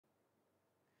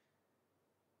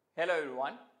Hello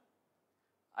everyone,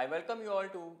 I welcome you all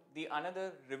to the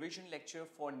another revision lecture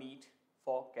for NEET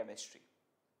for chemistry.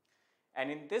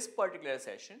 And in this particular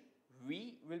session,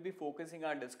 we will be focusing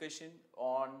our discussion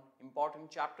on important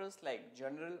chapters like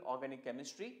general organic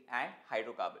chemistry and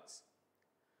hydrocarbons.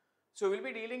 So we'll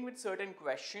be dealing with certain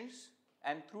questions,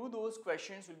 and through those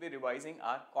questions we'll be revising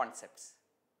our concepts.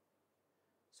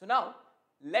 So now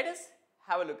let us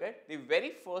have a look at the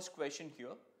very first question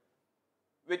here,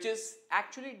 which is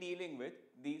actually dealing with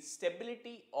the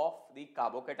stability of the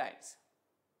carbocations.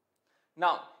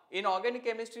 Now, in organic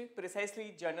chemistry,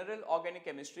 precisely general organic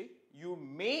chemistry, you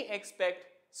may expect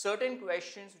certain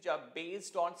questions which are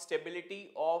based on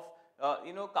stability of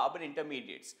carbon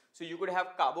intermediates. So you could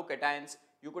have carbocations,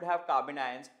 you could have carbon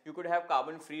ions, you could have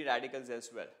carbon free radicals as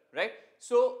well, right?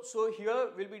 So here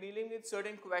we'll be dealing with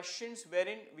certain questions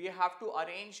wherein we have to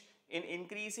arrange in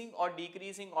increasing or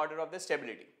decreasing order of the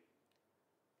stability.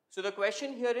 So the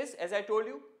question here is, as I told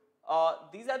you,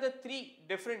 these are the three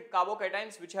different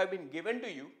carbocations which have been given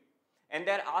to you, and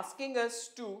they are asking us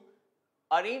to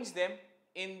arrange them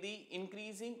in the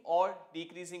increasing or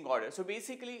decreasing order. So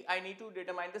basically I need to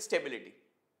determine the stability.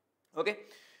 Okay.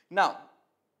 Now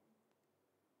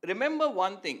remember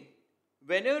one thing,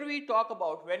 whenever we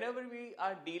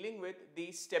are dealing with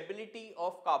the stability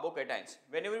of carbocations,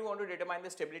 whenever we want to determine the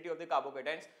stability of the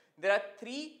carbocations, there are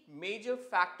three major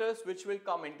factors which will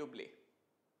come into play.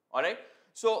 Alright,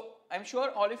 so I'm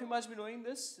sure all of you must be knowing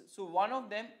this. So one of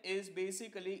them is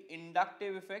basically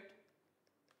inductive effect,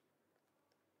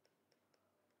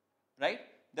 right?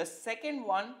 The second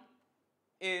one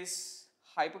is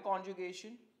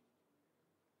hyperconjugation,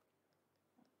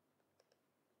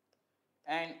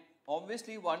 and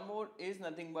obviously one more is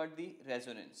nothing but the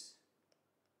resonance.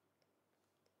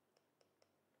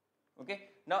 Okay.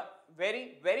 Now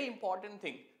very important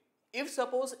thing, if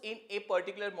suppose in a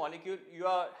particular molecule you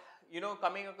are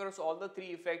coming across all the three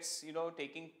effects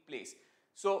taking place,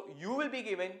 so you will be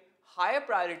given higher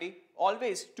priority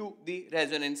always to the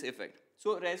resonance effect.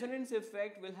 So resonance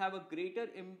effect will have a greater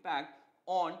impact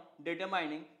on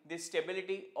determining the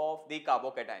stability of the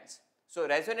carbocations. So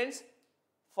resonance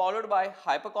followed by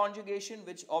hyperconjugation,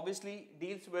 which obviously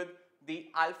deals with the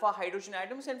alpha hydrogen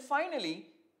atoms, and finally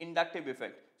inductive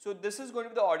effect. So this is going to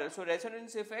be the order. So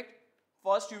resonance effect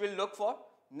first you will look for,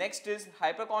 next is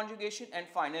hyperconjugation, and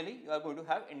finally you are going to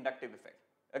have inductive effect.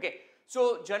 Okay.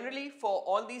 So generally for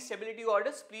all these stability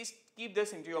orders, please keep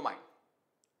this into your mind.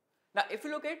 Now if you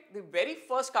look at the very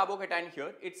first carbocation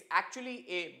here, it's actually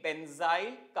a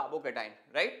benzyl carbocation,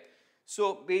 right?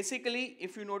 So basically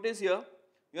if you notice here,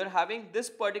 you are having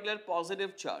this particular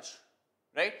positive charge,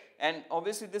 right? And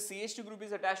obviously the CH2 group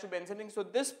is attached to benzene. So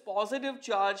this positive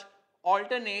charge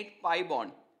alternate pi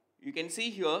bond. You can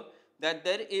see here that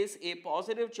there is a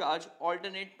positive charge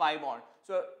alternate pi bond.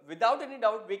 So without any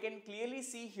doubt we can clearly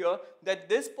see here that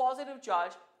this positive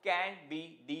charge can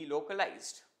be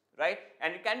delocalized, right?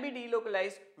 And it can be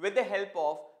delocalized with the help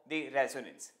of the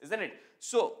resonance, isn't it?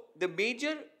 So the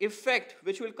major effect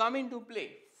which will come into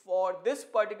play for this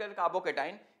particular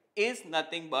carbocation is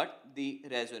nothing but the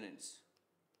resonance.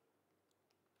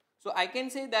 So I can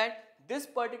say that this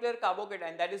particular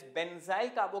carbocation, that is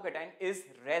benzyl carbocation, is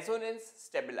resonance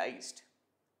stabilized,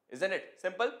 isn't it?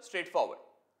 Simple, straightforward.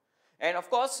 And of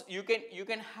course you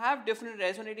can have different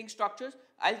resonating structures.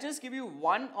 I'll just give you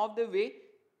one of the way.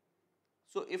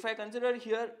 So if I consider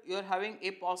here you are having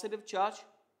a positive charge,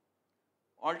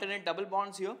 alternate double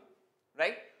bonds here,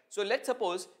 right? So let's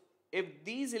suppose if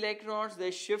these electrons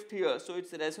they shift here, so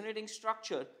its resonating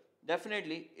structure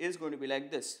definitely is going to be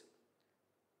like this.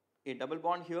 A double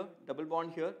bond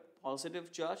here,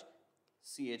 positive charge,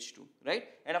 CH2, right?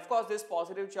 And of course this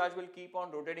positive charge will keep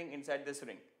on rotating inside this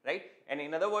ring, right? And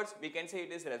in other words, we can say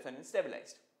it is resonance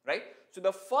stabilized, right? So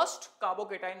the first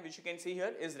carbocation which you can see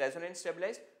here is resonance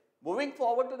stabilized. Moving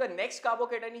forward to the next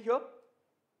carbocation here.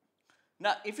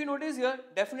 Now if you notice here,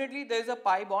 definitely there is a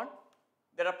pi bond,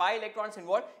 there are pi electrons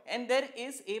involved, and there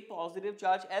is a positive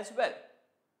charge as well.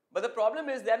 But the problem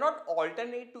is they are not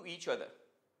alternate to each other.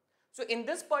 So in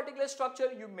this particular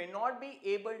structure you may not be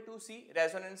able to see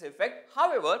resonance effect.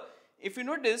 However, if you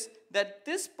notice that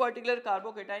this particular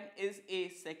carbocation is a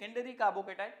secondary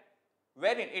carbocation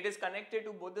wherein it is connected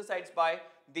to both the sides by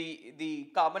the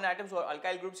carbon atoms or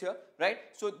alkyl groups here, right?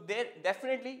 So there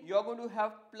definitely you are going to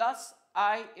have plus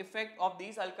I effect of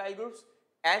these alkyl groups,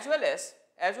 as well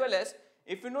as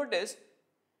if you notice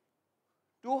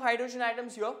 2 hydrogen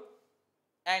atoms here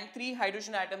and 3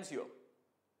 hydrogen atoms here,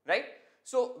 right?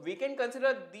 So we can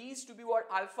consider these to be what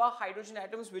alpha hydrogen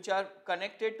atoms which are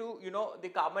connected to the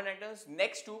carbon atoms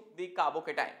next to the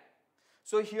carbocation.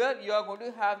 So here you are going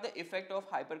to have the effect of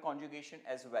hyperconjugation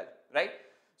as well, right?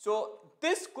 So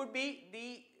this could be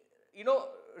the,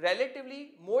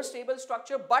 relatively more stable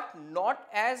structure, but not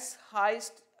as high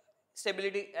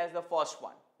stability as the first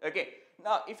one. Okay.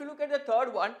 Now, if you look at the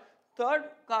third one, third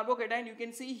carbocation, you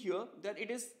can see here that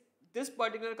it is, this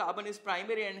particular carbon is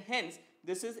primary, and hence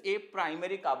this is a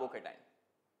primary carbocation.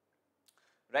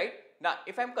 Right. Now,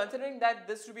 if I am considering that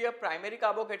this to be a primary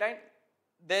carbocation,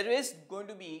 there is going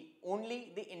to be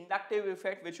only the inductive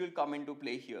effect which will come into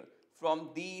play here from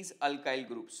these alkyl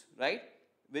groups, right,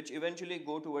 which eventually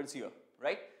go towards here,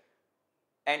 right.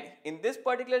 And in this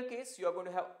particular case, you are going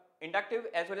to have inductive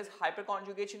as well as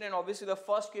hyperconjugation, and obviously the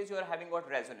first case you are having got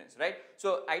resonance, right.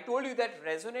 So I told you that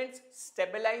resonance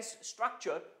stabilized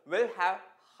structure will have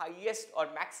highest or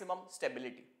maximum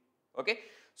stability. Okay.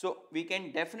 So we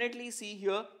can definitely see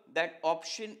here that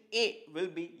option A will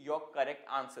be your correct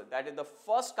answer. That is, the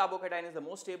first carbocation is the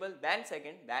most stable, then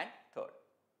second, then third,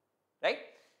 right.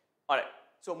 Alright.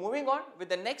 So moving on with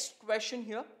the next question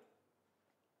here.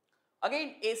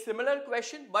 Again, a similar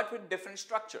question but with different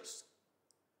structures.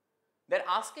 They're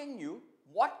asking you,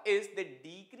 what is the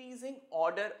decreasing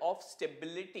order of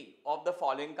stability of the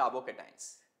following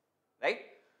carbocations, right?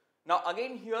 Now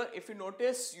again here, if you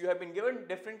notice, you have been given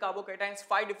different carbocations,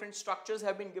 5 different structures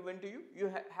have been given to you.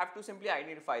 You have to simply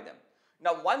identify them.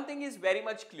 Now one thing is very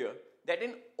much clear, that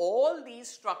in all these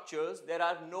structures there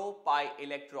are no pi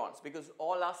electrons, because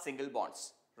all are single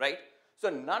bonds, right?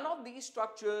 So none of these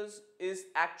structures is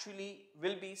actually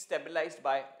will be stabilized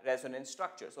by resonance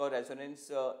structures or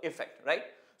resonance effect, right?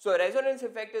 So resonance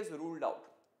effect is ruled out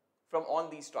from all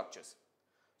these structures.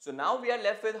 So now we are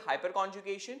left with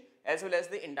hyperconjugation as well as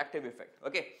the inductive effect.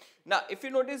 Okay. Now if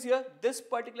you notice here, this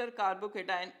particular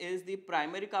carbocation is the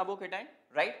primary carbocation,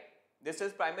 right? This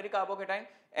is primary carbocation,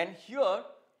 and here,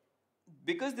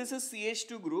 because this is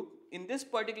CH2 group, in this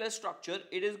particular structure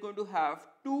it is going to have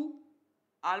 2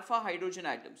 alpha hydrogen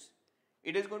atoms.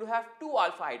 It is going to have 2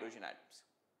 alpha hydrogen atoms.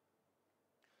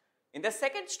 In the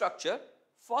second structure,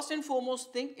 first and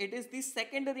foremost thing, it is the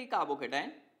secondary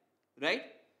carbocation, right?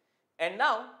 And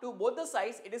now to both the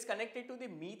sides it is connected to the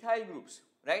methyl groups,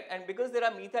 right? And because there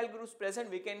are methyl groups present,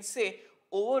 we can say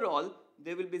overall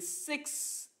there will be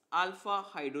 6 alpha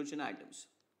hydrogen atoms.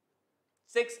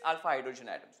 6 alpha hydrogen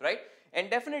atoms, right? And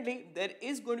definitely there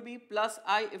is going to be plus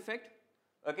I effect,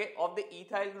 okay, of the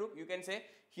ethyl group. You can say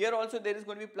here also there is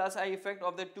going to be plus I effect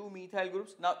of the 2 methyl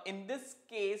groups. Now in this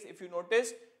case, if you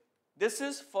notice, this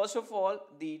is first of all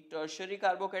the tertiary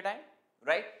carbocation,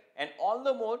 right? And all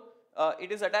the more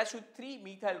it is attached to 3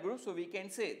 methyl groups, so we can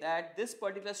say that this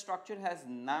particular structure has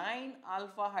 9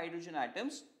 alpha hydrogen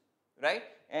atoms, right?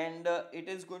 And it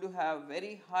is going to have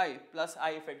very high plus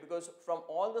I effect, because from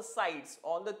all the sides,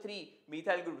 all the 3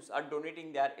 methyl groups are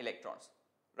donating their electrons,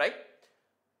 right?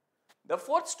 The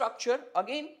fourth structure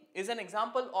again is an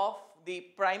example of the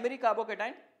primary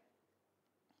carbocation,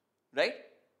 right?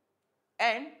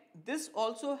 And this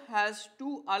also has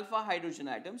 2 alpha hydrogen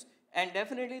atoms, and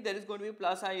definitely there is going to be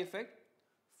plus I effect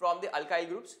from the alkyl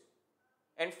groups.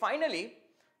 And finally,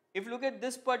 if you look at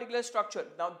this particular structure,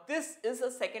 now this is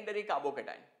a secondary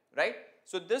carbocation, right?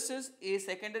 So this is a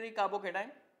secondary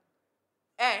carbocation,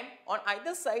 and on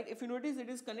either side, if you notice, it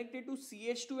is connected to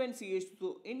CH2 and CH2.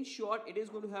 So in short, it is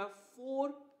going to have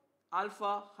 4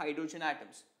 alpha hydrogen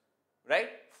atoms, right?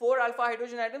 4 alpha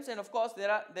hydrogen atoms, and of course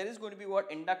there is going to be what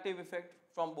inductive effect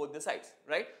from both the sides,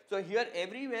 right? So here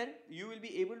everywhere you will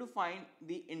be able to find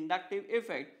the inductive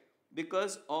effect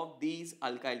because of these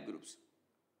alkyl groups,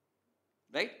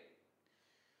 right?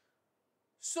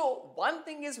 So one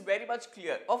thing is very much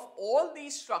clear, of all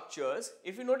these structures,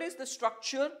 if you notice, the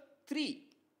structure 3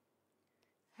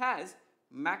 has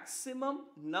maximum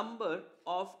number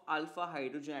of alpha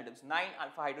hydrogen atoms, 9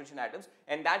 alpha hydrogen atoms,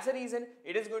 and that's the reason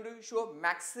it is going to show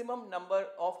maximum number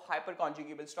of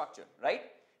hyperconjugable structure, right?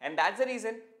 And that's the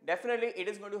reason definitely it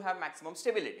is going to have maximum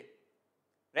stability,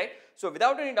 right? So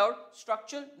without any doubt,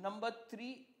 structure number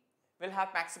 3 will have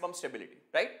maximum stability,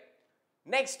 right?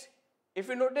 Next, if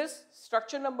you notice,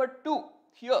 structure number 2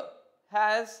 here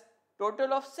has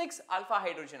total of 6 alpha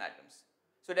hydrogen atoms.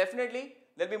 So definitely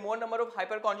there will be more number of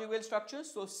hyperconjugable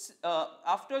structures. So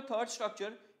after third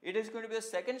structure, it is going to be the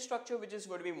second structure which is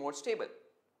going to be more stable.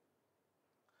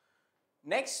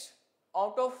 Next,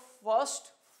 out of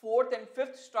first, fourth and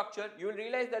fifth structure, you will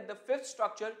realize that the fifth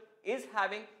structure is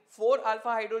having 4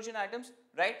 alpha hydrogen atoms,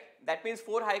 right? That means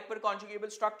 4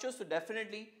 hyperconjugable structures. So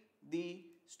definitely the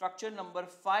structure number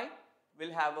 5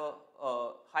 will have a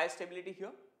high stability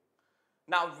here.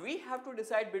 Now we have to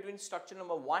decide between structure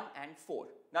number 1 and 4.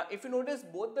 Now if you notice,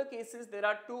 both the cases there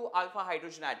are 2 alpha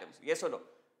hydrogen atoms, yes or no?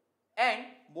 and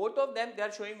both of them they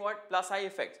are showing what? Plus I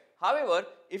effects. However,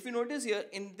 if you notice here,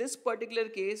 in this particular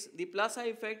case, the plus I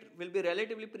effect will be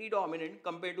relatively predominant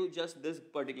compared to just this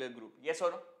particular group. Yes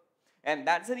or no? And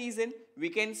that's the reason we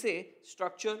can say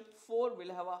structure 4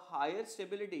 will have a higher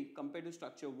stability compared to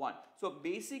structure 1. So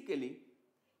basically,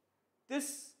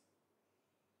 this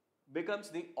becomes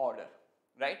the order,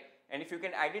 right? And if you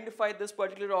can identify this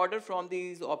particular order from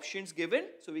these options given,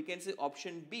 so we can say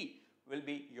option B will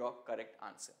be your correct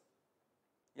answer.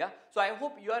 Yeah, so I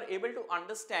hope you are able to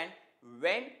understand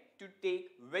when to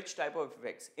take which type of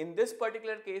effects. In this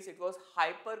particular case, it was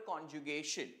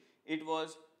hyperconjugation. It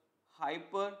was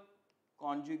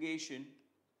hyperconjugation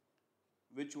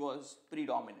which was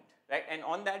predominant, right? And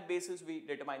on that basis, we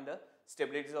determine the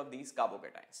stabilities of these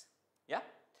carbocations. Yeah,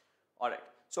 all right.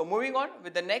 So moving on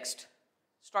with the next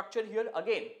structure here,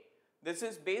 again, this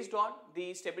is based on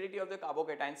the stability of the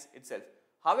carbocations itself.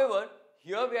 However,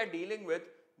 here we are dealing with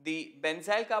the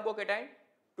benzyl carbocation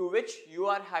to which you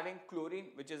are having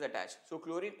chlorine which is attached. So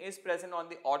chlorine is present on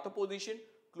the ortho position,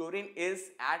 chlorine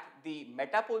is at the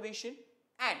meta position,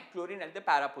 and chlorine at the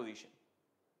para position.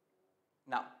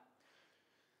 Now,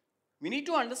 we need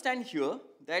to understand here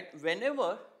that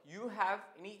whenever you have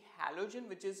any halogen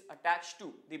which is attached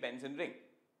to the benzene ring,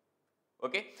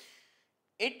 okay,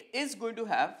 it is going to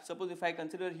have, suppose if I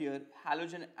consider here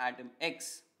halogen atom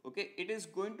X, okay, it is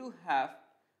going to have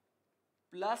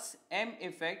plus M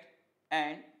effect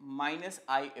and minus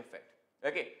I effect,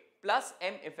 okay, plus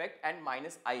M effect and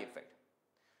minus I effect.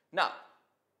 Now,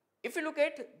 if you look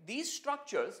at these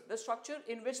structures, the structure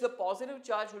in which the positive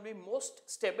charge will be most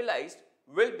stabilized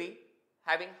will be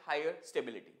having higher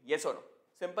stability. Yes or no?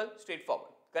 Simple,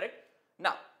 straightforward, correct?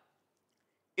 Now,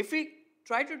 if we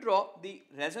try to draw the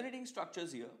resonating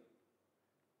structures here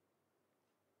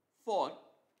for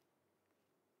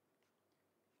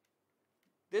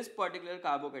this particular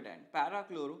carbocation,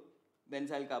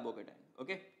 para-chloro-benzyl carbocation,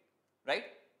 okay, right?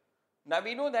 Now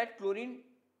we know that chlorine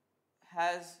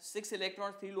has 6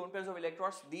 electrons, 3 lone pairs of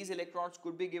electrons. These electrons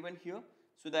could be given here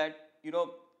so that, you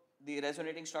know, the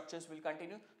resonating structures will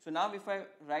continue. So now if I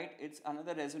write it's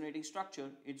another resonating structure,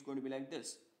 it's going to be like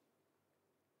this.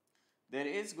 There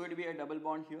is going to be a double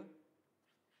bond here,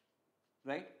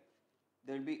 right?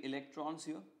 There will be electrons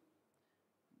here,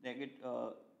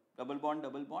 double bond,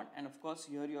 and of course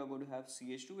here you are going to have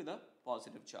CH2 with a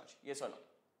positive charge. Yes or no?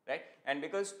 Right? And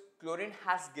because chlorine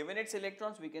has given its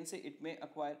electrons, we can say it may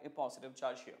acquire a positive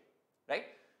charge here, right?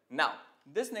 Now,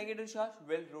 this negative charge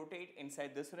will rotate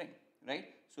inside this ring, right?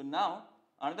 So now,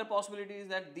 another possibility is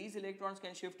that these electrons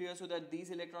can shift here so that these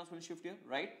electrons will shift here,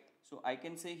 right? So I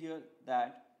can say here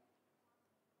that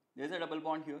there is a double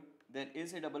bond here, there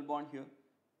is a double bond here,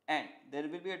 and there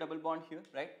will be a double bond here,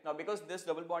 right? Now, because this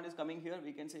double bond is coming here,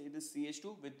 we can say it is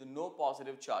CH2 with no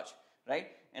positive charge, right?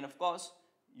 And of course,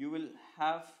 you will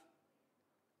have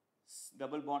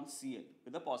double bond Cl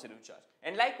with a positive charge,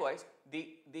 and likewise the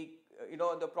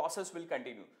process will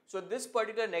continue. So this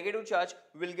particular negative charge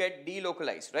will get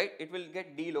delocalized, right? It will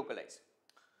get delocalized.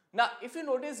 Now if you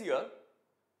notice here,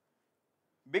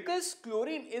 because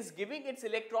chlorine is giving its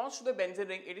electrons to the benzene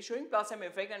ring, it is showing plus M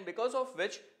effect, and because of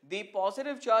which the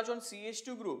positive charge on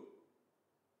CH2 group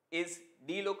is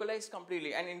delocalized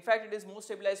completely, and in fact it is more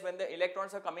stabilized when the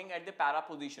electrons are coming at the para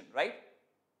position, right?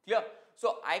 Clear?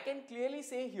 So I can clearly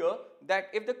say here that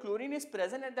if the chlorine is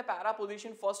present at the para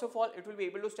position, first of all it will be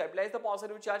able to stabilize the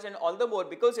positive charge, and all the more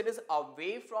because it is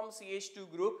away from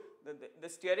CH2 group, the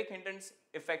steric hindrance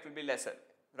effect will be lesser,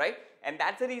 right? And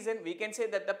that's the reason we can say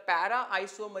that the para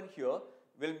isomer here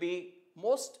will be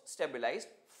most stabilized,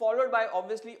 followed by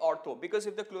obviously ortho, because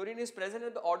if the chlorine is present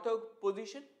at the ortho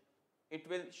position, it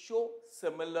will show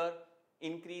similar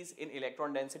increase in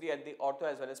electron density at the ortho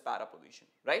as well as para position,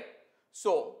 right?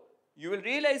 So you will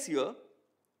realize here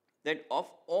that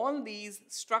of all these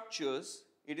structures,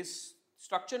 it is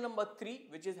structure number 3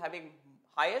 which is having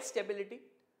higher stability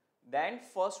than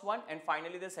first one and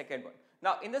finally the second one.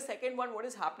 Now in the second one, what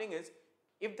is happening is,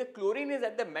 if the chlorine is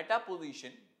at the meta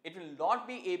position, it will not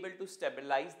be able to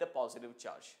stabilize the positive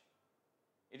charge.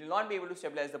 It will not be able to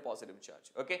stabilize the positive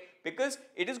charge, okay, because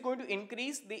it is going to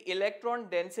increase the electron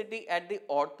density at the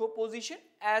ortho position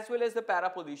as well as the para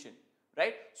position,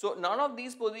 right? So none of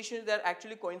these positions are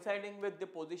actually coinciding with the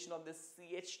position of the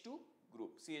CH2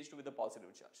 group, CH2 with the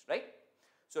positive charge, right?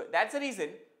 So that's the reason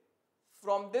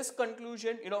from this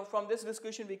conclusion, from this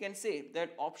discussion, we can say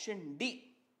that option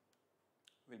D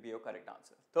will be your correct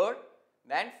answer. Third,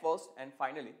 then first, and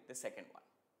finally the second one,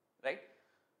 right?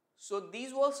 So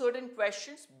these were certain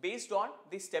questions based on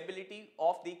the stability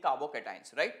of the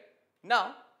carbocations, right?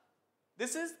 Now,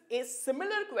 This is a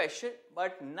similar question,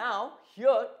 but now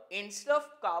here instead of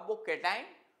carbocation,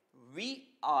 we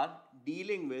are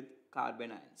dealing with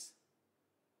carbon ions.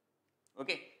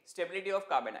 Okay, stability of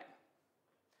carbon ion.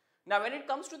 Now when it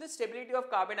comes to the stability of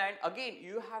carbon ion, again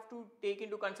you have to take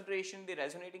into consideration the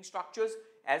resonating structures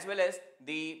as well as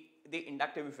the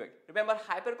inductive effect. Remember,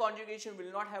 hyperconjugation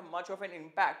will not have much of an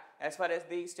impact as far as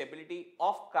the stability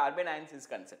of carbon ions is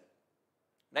concerned.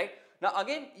 Right? Now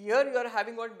again here you are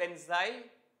having got benzyl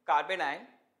carbon ion,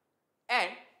 and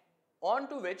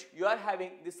onto which you are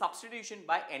having the substitution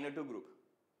by NO2 group.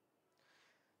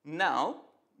 Now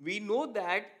we know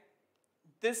that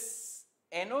this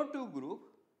NO2 group,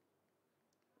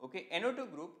 okay,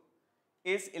 NO2 group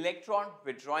is electron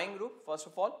withdrawing group first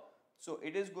of all, so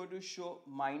it is going to show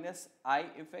minus I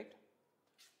effect.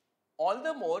 All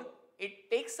the more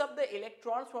it takes up the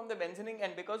electrons from the benzene,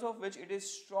 and because of which it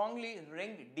is strongly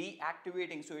ring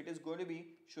deactivating, so it is going to be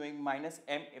showing minus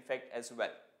M effect as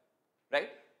well, right?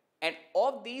 And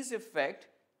of these effect,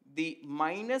 the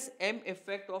minus M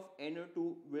effect of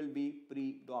NO2 will be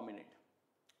predominant.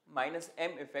 Minus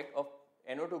M effect of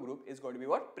NO2 group is going to be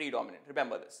what? Predominant.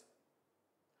 Remember this.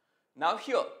 Now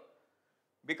here,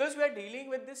 because we are dealing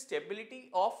with the stability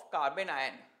of carbon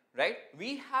ion, right?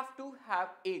 We have to have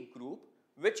a group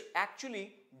which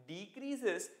actually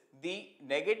decreases the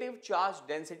negative charge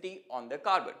density on the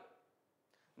carbon.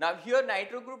 Now here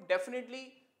nitro group,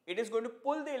 definitely it is going to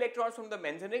pull the electrons from the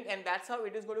benzene ring, and that's how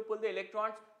it is going to pull the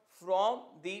electrons from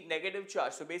the negative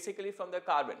charge, so basically from the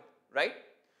carbon, right?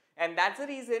 And that's the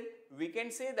reason we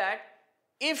can say that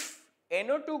if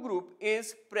NO2 group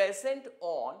is present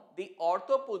on the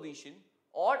ortho position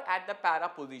or at the para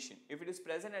position, if it is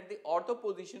present at the ortho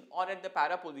position or at the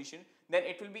para position, then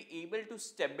it will be able to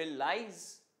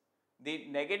stabilize the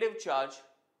negative charge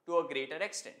to a greater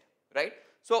extent, right?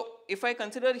 So if I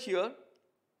consider here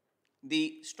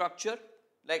the structure,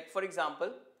 like for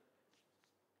example,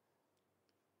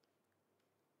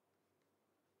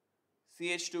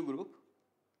 CH2 group,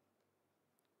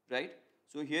 right?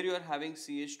 So here you are having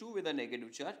CH2 with a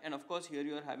negative charge, and of course here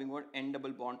you are having what? N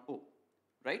double bond O,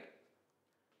 right?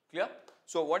 Clear?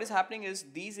 So what is happening is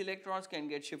these electrons can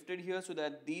get shifted here, so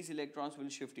that these electrons will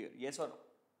shift here. Yes or no?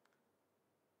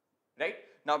 Right?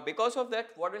 Now because of that,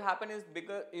 what will happen is,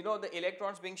 because you know the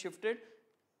electrons being shifted,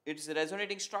 its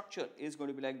resonating structure is going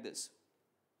to be like this.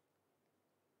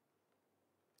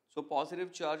 So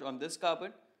positive charge on this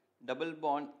carbon, double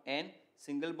bond N,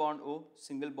 single bond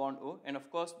O, and of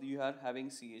course you are having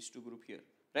CH2 group here,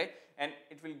 right? And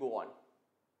it will go on.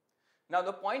 Now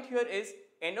the point here is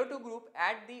NO2 group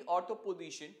at the ortho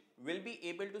position will be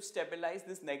able to stabilize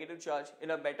this negative charge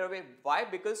in a better way. Why?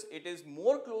 Because it is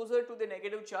more closer to the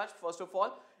negative charge first of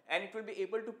all, and it will be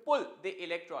able to pull the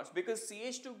electrons, because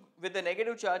CH2 with the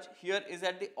negative charge here is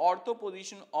at the ortho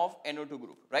position of NO2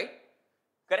 group, right?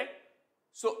 Correct?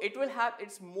 So it will have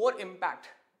its more impact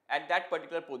at that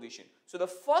particular position. So the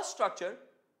first structure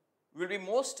will be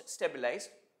most stabilized,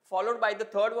 followed by the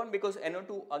third one, because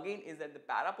NO2 again is at the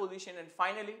para position, and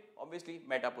finally obviously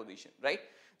meta position, right?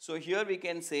 So here we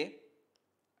can say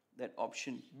that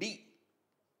option B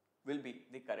will be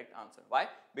the correct answer. Why?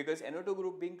 Because NO2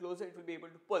 group being closer, it will be able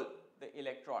to pull the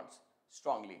electrons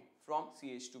strongly from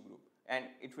CH2 group, and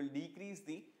it will decrease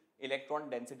the electron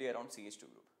density around CH2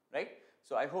 group, right?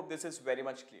 So I hope this is very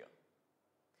much clear.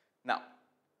 Now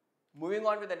moving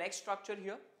on with the next structure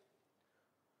here.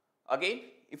 Again,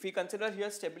 if we consider here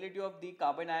stability of the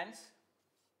carbon ions,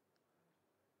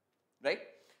 right?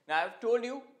 Now I have told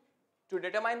you, to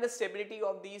determine the stability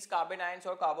of these carbon ions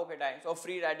or carbocations or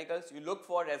free radicals, you look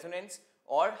for resonance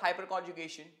or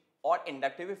hyperconjugation or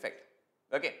inductive effect.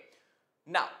 Okay.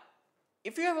 Now,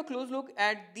 if you have a close look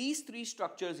at these three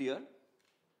structures here,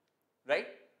 right?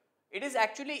 It is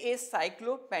actually a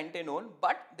cyclopentanone,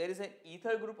 but there is an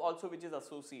ether group also which is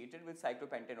associated with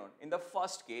cyclopentanone in the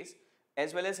first case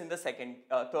as well as in the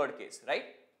third case, right?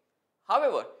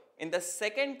 However, in the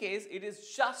second case, it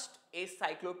is just a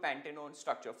cyclopentanone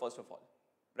structure first of all,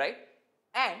 right?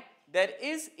 And there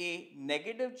is a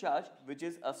negative charge which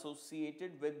is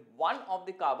associated with one of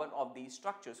the carbon of these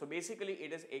structures. So basically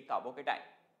it is a carbocation,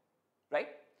 right?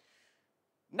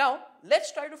 Now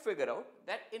let's try to figure out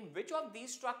that in which of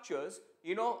these structures,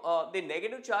 the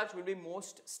negative charge will be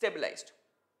most stabilized.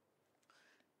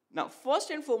 Now first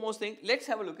and foremost thing, let's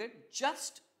have a look at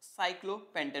just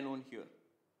cyclopentanone here.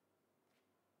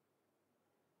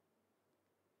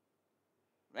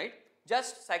 Right?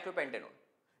 Just cyclopentanone.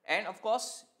 And of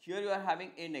course, here you are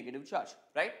having a negative charge,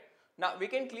 right? Now we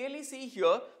can clearly see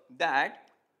here that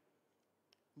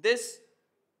this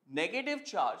negative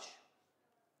charge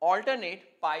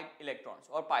alternate pi electrons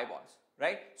or pi bonds,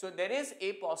 right? So there is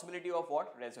a possibility of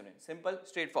what? Resonance. Simple,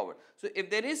 straightforward. So if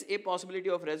there is a possibility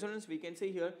of resonance, we can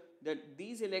say here that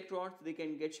these electrons, they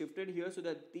can get shifted here, so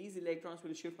that these electrons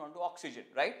will shift onto oxygen,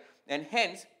 right? And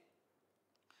hence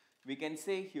we can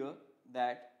say here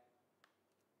that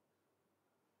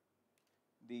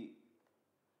the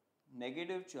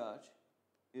negative charge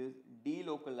is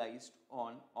delocalized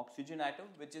on oxygen atom,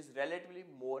 which is relatively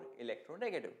more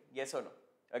electronegative. Yes or no?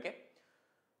 Okay.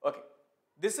 Okay.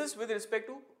 This is with respect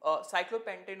to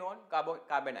cyclopentanone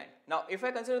carbonyl. Now, if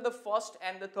I consider the first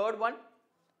and the third one,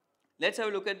 let's have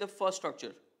a look at the first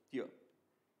structure here.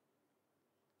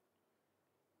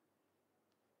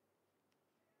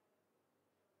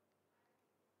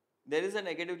 There is a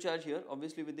negative charge here,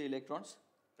 obviously with the electrons,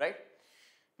 right?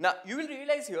 Now, you will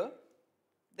realize here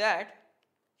that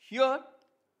here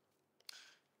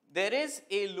there is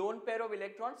a lone pair of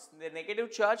electrons, the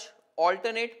negative charge,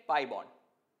 alternate pi bond.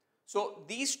 So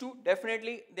these two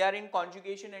definitely they are in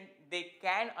conjugation and they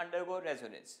can undergo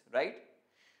resonance, right?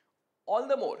 All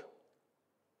the more,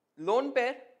 lone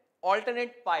pair,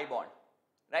 alternate pi bond,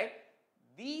 right?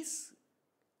 These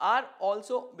are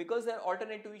also, because they are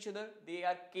alternate to each other, they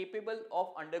are capable of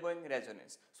undergoing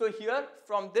resonance. So here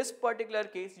from this particular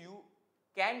case you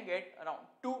can get around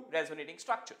 2 resonating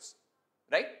structures,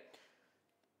 right?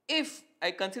 If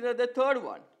I consider the third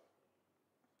one,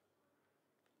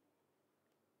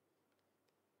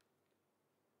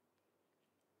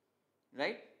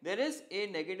 right, there is a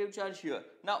negative charge here.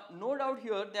 Now no doubt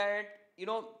here that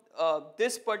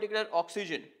this particular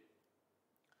oxygen,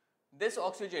 this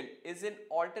oxygen is in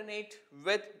alternate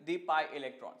with the pi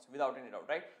electrons, without any doubt,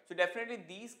 right? So definitely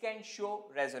these can show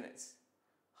resonance.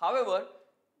 However,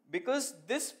 because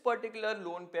this particular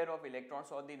lone pair of electrons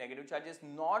or the negative charge is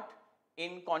not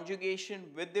in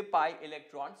conjugation with the pi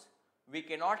electrons, we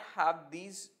cannot have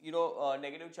these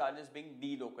negative charges being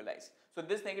delocalized. So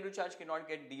this negative charge cannot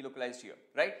get delocalized here,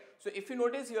 right? So if you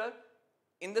notice here,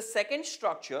 in the second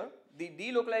structure, the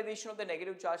delocalization of the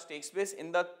negative charge takes place.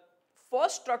 In the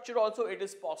first structure also it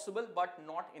is possible, but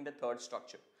not in the third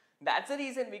structure. That's the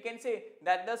reason we can say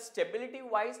that the stability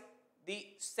wise, the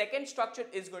second structure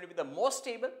is going to be the most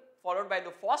stable, followed by the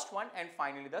first one, and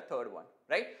finally the third one,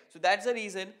 right? So that's the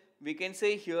reason we can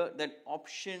say here that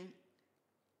option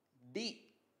D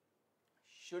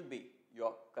should be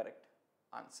your correct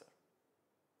answer.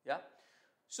 Yeah.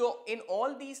 So in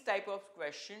all these type of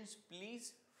questions,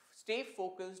 please stay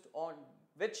focused on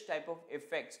which type of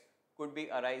effects could be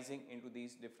arising into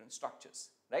these different structures,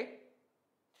 right?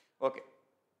 Okay.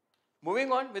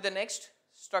 Moving on with the next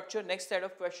structure, next set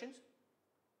of questions.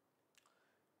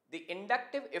 The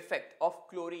inductive effect of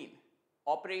chlorine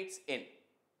operates in.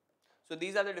 So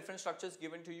these are the different structures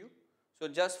given to you. So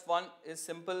just one is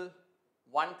simple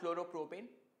 1-chloropropane.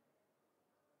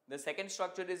 The second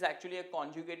structure is actually a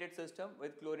conjugated system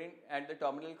with chlorine at the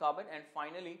terminal carbon, and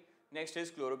finally next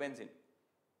is chlorobenzene.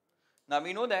 Now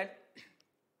we know that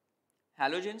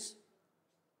halogens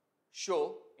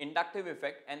show inductive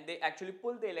effect and they actually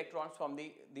pull the electrons from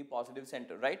the positive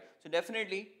center, right? So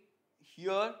definitely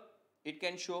here it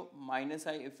can show minus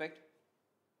I effect.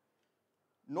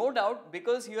 No doubt,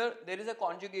 because here there is a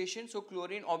conjugation, so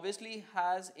chlorine obviously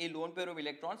has a lone pair of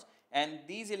electrons and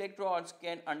these electrons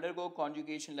can undergo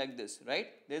conjugation like this, right?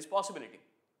 There is possibility.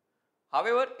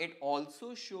 However, it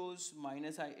also shows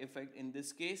minus I effect in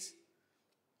this case.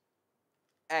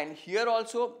 And here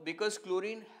also, because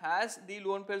chlorine has the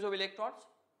lone pairs of electrons,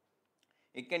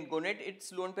 it can donate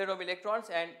its lone pair of electrons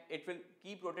and it will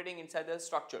keep rotating inside the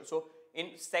structure. So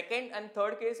in second and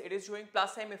third case, it is showing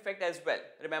plus M effect as well.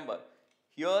 Remember,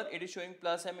 here it is showing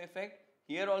plus M effect,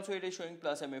 here also it is showing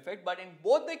plus M effect, but in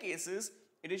both the cases,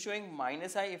 it is showing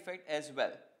minus I effect as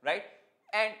well, right?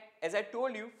 And as I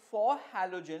told you, for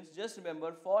halogens, just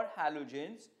remember, for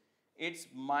halogens, its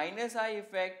minus I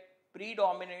effect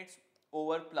predominates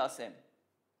over plus M.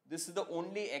 This is the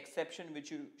only exception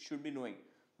which you should be knowing.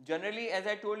 Generally, as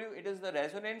I told you, it is the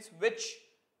resonance which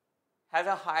has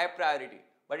a higher priority.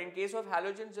 But in case of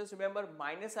halogens, just remember,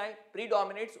 minus I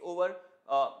predominates over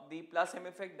the plus M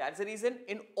effect. That's the reason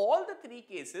in all the three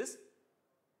cases,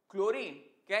 chlorine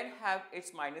can have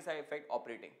its minus I effect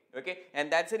operating. Okay,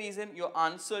 and that's the reason your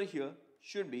answer here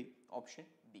should be option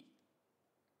D.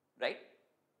 Right?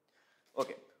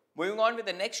 Okay, moving on with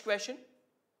the next question.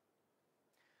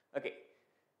 Okay,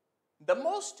 the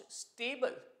most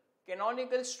stable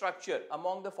canonical structure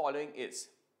among the following is.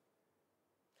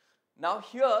 Now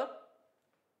here,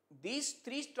 these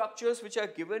three structures which are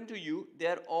given to you, they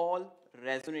are all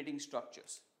resonating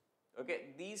structures.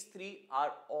 Okay, these three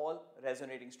are all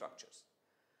resonating structures.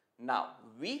 Now,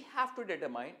 we have to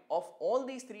determine of all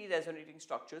these three resonating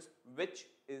structures, which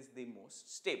is the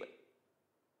most stable.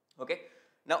 Okay.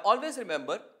 Now, always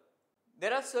remember,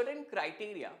 there are certain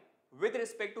criteria with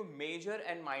respect to major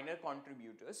and minor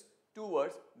contributors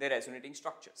towards the resonating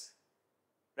structures,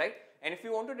 right? And if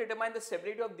you want to determine the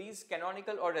stability of these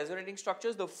canonical or resonating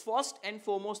structures, the first and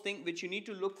foremost thing which you need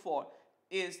to look for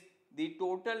is the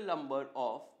total number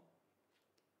of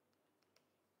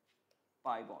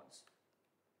pi bonds,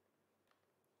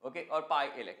 okay, or pi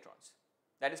electrons.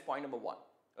 That is point number one,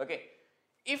 okay.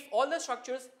 If all the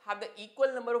structures have the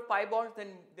equal number of pi bonds,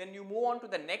 then you move on to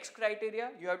the next criteria.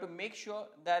 You have to make sure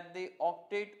that the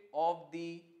octet of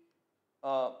the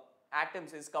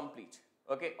atoms is complete,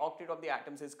 okay, octet of the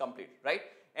atoms is complete, right?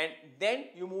 And then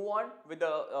you move on with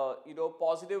the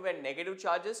positive and negative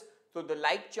charges. So the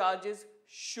like charges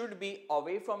should be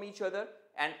away from each other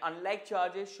and unlike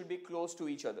charges should be close to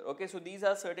each other, okay. So these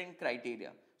are certain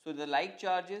criteria. So the like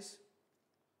charges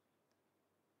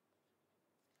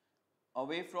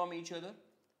away from each other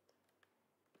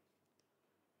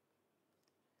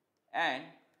and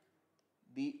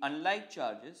the unlike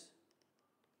charges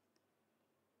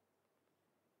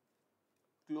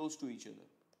close to each other,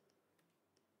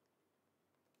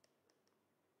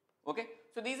 okay.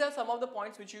 So these are some of the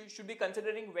points which you should be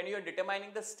considering when you are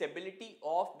determining the stability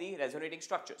of the resonating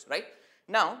structures, right?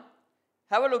 Now,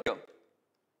 have a look here.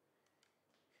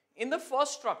 In the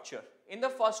first structure,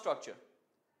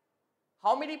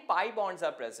 how many pi bonds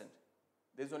are present?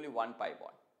 There is only one pi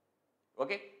bond,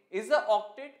 okay. Is the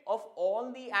octet of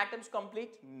all the atoms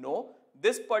complete? No.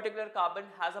 This particular carbon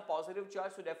has a positive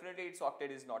charge, so definitely its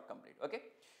octet is not complete, okay.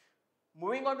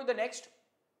 Moving on to the next,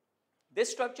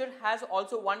 this structure has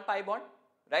also one pi bond,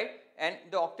 right, and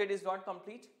the octet is not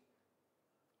complete.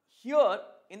 Here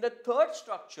in the third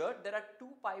structure there are two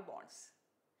pi bonds.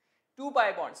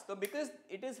 So because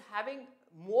it is having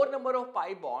more number of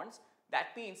pi bonds,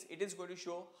 that means it is going to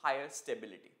show higher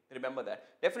stability. Remember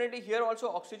that. Definitely here also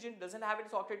oxygen doesn't have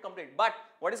its octet complete, but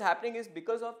what is happening is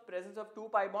because of presence of two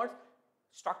pi bonds,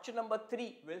 structure number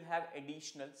 3 will have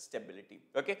additional stability,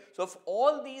 okay. So of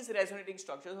all these resonating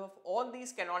structures, of all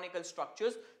these canonical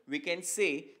structures, we can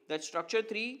say that structure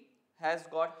 3 has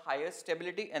got higher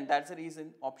stability, and that's the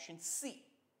reason option C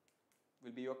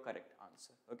will be your correct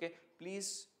answer, okay.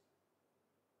 Please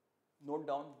note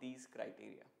down these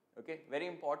criteria, okay, very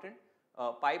important.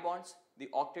 Pi bonds, the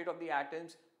octet of the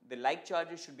atoms, the like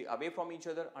charges should be away from each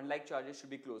other, unlike charges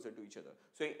should be closer to each other.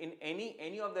 So in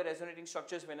any of the resonating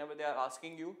structures, whenever they are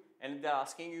asking you, and if they are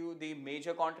asking you the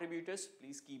major contributors,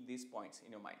 please keep these points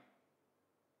in your mind.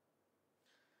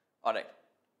 Alright,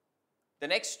 the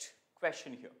next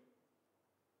question here.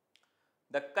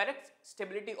 The correct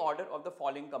stability order of the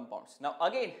following compounds. Now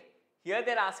again, here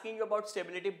they are asking you about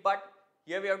stability, but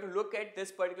here we have to look at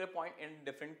this particular point in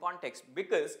different context,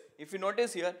 because if you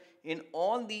notice here, in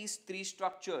all these three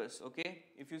structures, okay,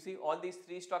 if you see all these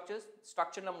three structures,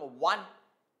 structure number 1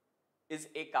 is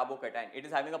a carbocation, it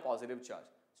is having a positive charge.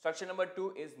 Structure number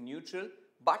 2 is neutral,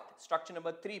 but structure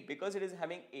number 3, because it is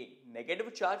having a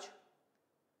negative charge,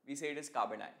 we say it is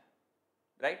carbonyl,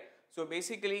 right? So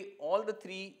basically all the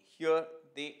three here,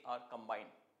 they are combined,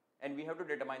 and we have to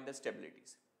determine the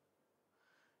stabilities.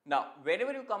 Now,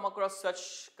 whenever you come across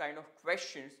such kind of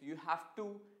questions, you have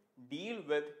to deal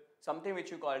with something which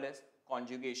you call as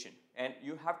conjugation, and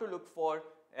you have to look for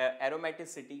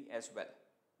aromaticity as well,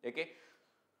 okay.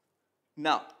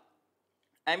 Now,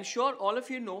 I'm sure all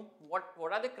of you know what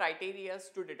are the criteria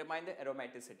to determine the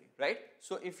aromaticity, right?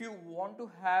 So, if you want to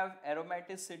have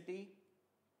aromaticity,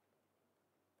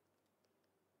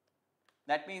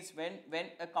 that means when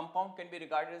a compound can be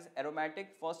regarded as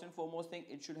aromatic, first and foremost thing,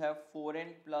 it should have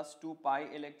 4n plus 2 pi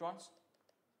electrons,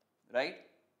 right?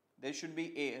 There should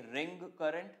be a ring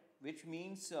current, which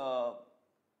means all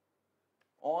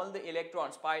the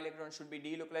electrons, pi electrons, should be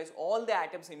delocalized. All the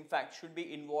atoms, in fact, should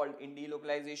be involved in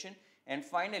delocalization. And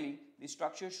finally, the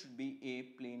structure should be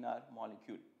a planar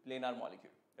molecule,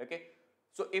 okay?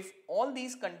 So if all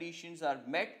these conditions are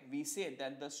met, we say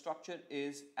that the structure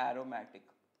is aromatic.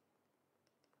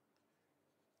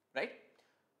 Right?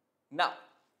 Now,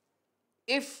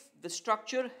 if the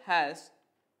structure has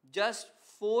just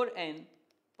 4n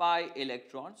pi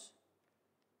electrons,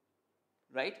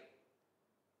 right,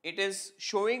 it is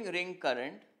showing ring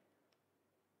current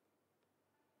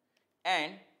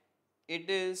and it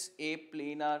is a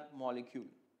planar molecule,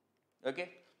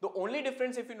 okay. The only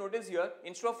difference, if you notice here,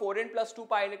 instead of 4n plus 2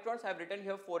 pi electrons, I have written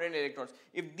here 4n electrons.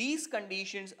 If these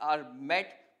conditions are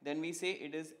met, then we say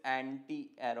it is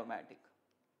anti-aromatic.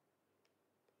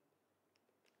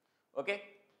 Okay.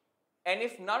 And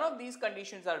if none of these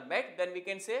conditions are met, then we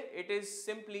can say it is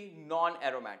simply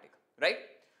non-aromatic, right?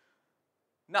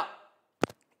 Now,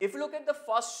 if you look at the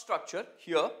first structure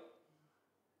here,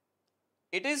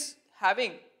 it is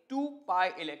having 2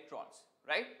 pi electrons,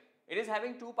 right? It is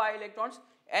having 2 pi electrons,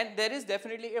 and there is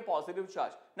definitely a positive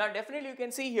charge. Now, definitely you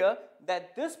can see here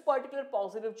that this particular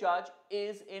positive charge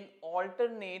is in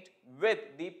alternate with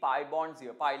the pi bonds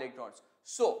here, pi electrons.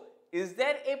 So, is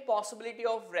there a possibility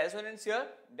of resonance here?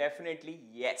 Definitely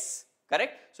yes,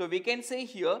 correct? So, we can say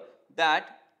here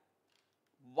that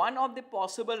one of the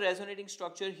possible resonating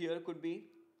structure here could be,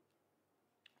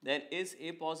 there is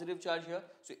a positive charge here.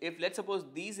 So, if let's suppose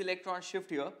these electrons shift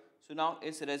here, so now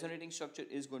its resonating structure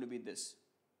is going to be this,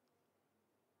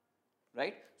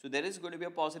 right? So, there is going to be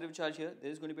a positive charge here,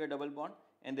 there is going to be a double bond,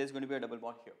 and there is going to be a double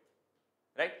bond here,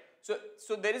 right? So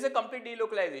there is a complete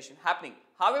delocalization happening.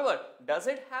 However, does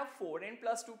it have 4n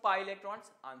plus 2 pi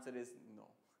electrons? Answer is no.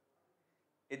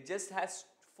 It just has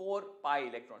 4 pi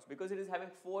electrons. Because it is having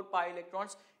 4 pi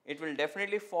electrons, it will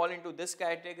definitely fall into this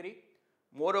category.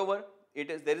 Moreover,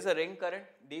 there is a ring current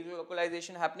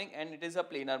delocalization happening, and it is a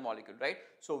planar molecule, right?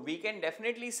 So we can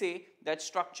definitely say that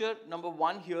structure number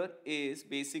 1 here is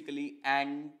basically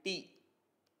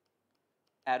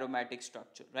anti-aromatic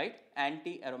structure, right?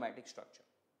 Anti-aromatic structure.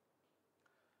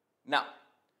 Now,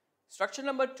 structure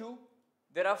number 2,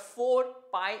 there are 4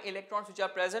 pi electrons which are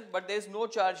present, but there is no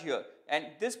charge here,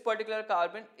 and this particular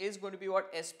carbon is going to be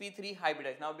what? sp3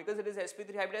 hybridized. Now, because it is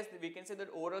sp3 hybridized, we can say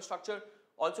that overall structure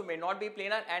also may not be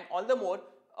planar, and all the more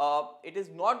it is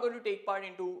not going to take part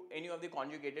into any of the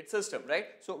conjugated system,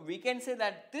 right? So we can say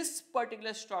that this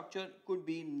particular structure could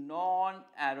be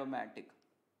non-aromatic,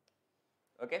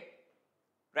 okay,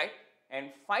 right?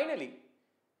 And finally,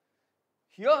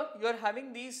 here you are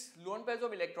having these lone pairs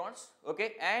of electrons,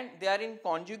 okay, and they are in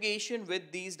conjugation with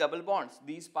these double bonds,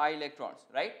 these pi electrons,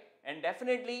 right? And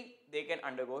definitely they can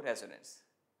undergo resonance.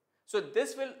 So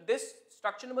this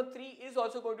structure number 3 is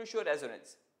also going to show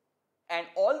resonance. And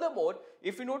all the more,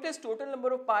 if you notice total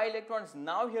number of pi electrons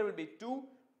now here will be 2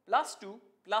 plus 2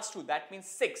 plus 2, that means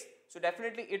 6. So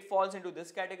definitely it falls into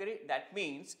this category. That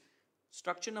means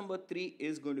structure number 3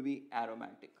 is going to be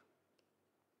aromatic.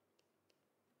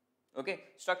 Okay,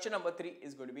 structure number 3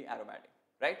 is going to be aromatic,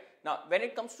 right? Now, when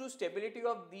it comes to stability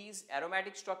of these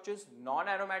aromatic structures,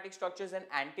 non-aromatic structures and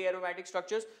anti-aromatic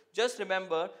structures, just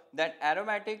remember that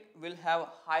aromatic will have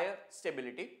higher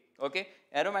stability, okay?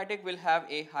 Aromatic will have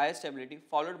a higher stability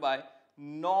followed by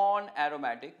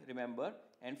non-aromatic, remember,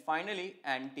 and finally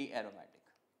anti-aromatic,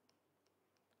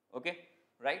 okay,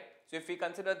 right? So, if we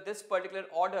consider this particular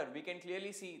order, we can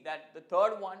clearly see that the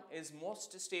third one is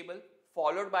most stable,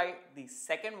 followed by the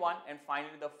second one, and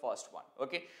finally the first one,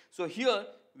 okay. So here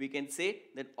we can say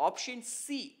that option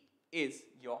C is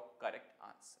your correct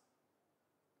answer.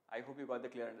 I hope you got the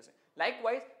clear understanding.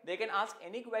 Likewise, they can ask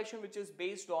any question which is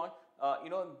based on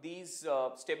these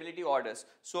stability orders.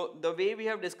 So the way we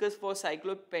have discussed for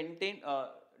cyclopentadiene,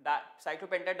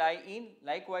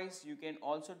 likewise you can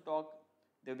also talk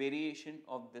the variation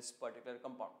of this particular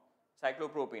compound,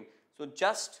 cyclopropane. So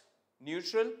just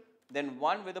neutral, then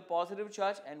one with a positive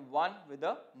charge and one with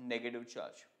a negative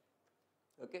charge,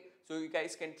 okay. So you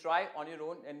guys can try on your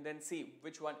own and then see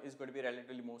which one is going to be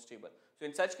relatively more stable. So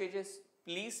in such cases,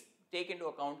 please take into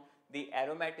account the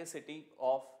aromaticity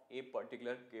of a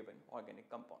particular given organic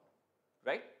compound,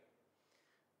 right?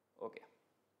 Okay.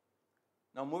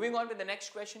 Now moving on to the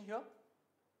next question here.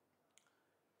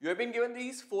 You have been given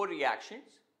these 4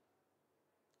 reactions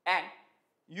and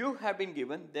you have been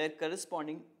given their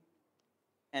corresponding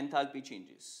enthalpy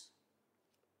changes,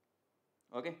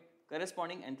 okay,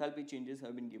 corresponding enthalpy changes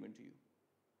have been given to you.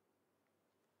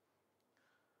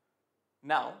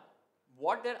 Now,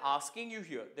 what they're asking you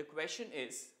here, the question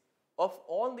is, of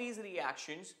all these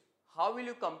reactions, how will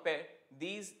you compare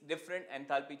these different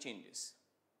enthalpy changes,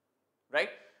 right?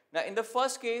 Now, in the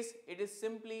first case, it is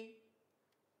simply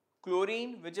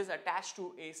chlorine which is attached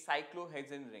to a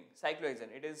cyclohexane ring,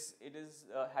 cyclohexane. It is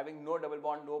having no double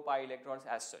bond, no pi electrons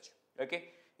as such,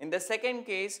 okay. In the second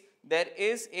case, there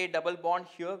is a double bond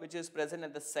here which is present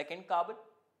at the second carbon.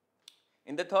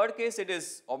 In the third case, it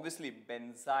is obviously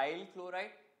benzyl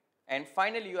chloride, and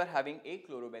finally you are having a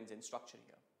chlorobenzene structure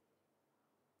here.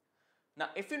 Now,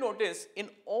 if you notice,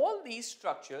 in all these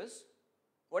structures,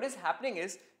 what is happening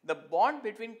is the bond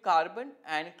between carbon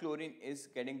and chlorine is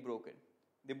getting broken.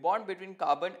 The bond between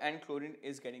carbon and chlorine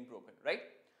is getting broken, right?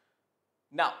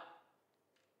 Now,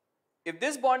 if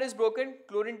this bond is broken,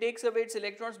 chlorine takes away its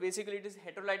electrons, basically it is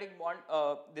heterolytic bond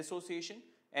dissociation,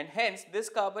 and hence this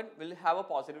carbon will have a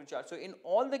positive charge. So in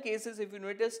all the cases, if you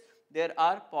notice, there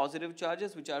are positive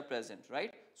charges which are present,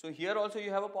 right? So here also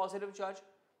you have a positive charge.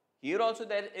 Here also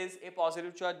there is a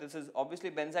positive charge. This is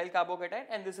obviously benzyl carbocation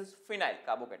and this is phenyl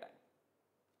carbocation.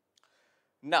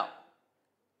 Now,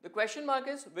 the question mark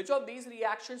is, which of these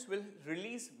reactions will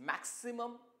release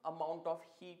maximum amount of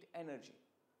heat energy?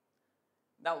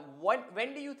 Now,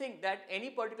 when do you think that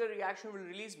any particular reaction will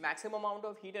release maximum amount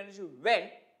of heat energy? When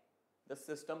the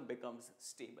system becomes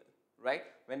stable, right?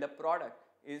 When the product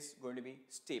is going to be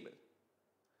stable.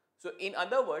 So, in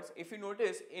other words, if you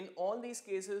notice, in all these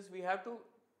cases, we have to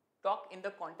talk in the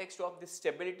context of the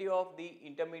stability of the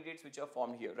intermediates which are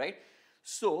formed here, right?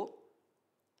 So,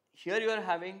 here you are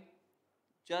having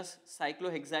just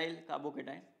cyclohexyl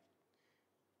carbocation.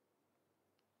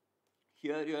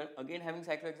 Here you are again having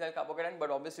cyclohexyl carbocation, but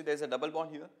obviously there is a double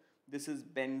bond here. This is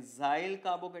benzyl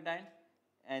carbocation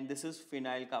and this is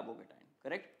phenyl carbocation,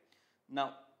 correct?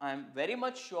 Now, I am very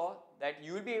much sure that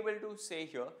you will be able to say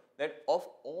here that of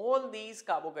all these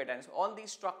carbocations, all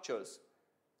these structures,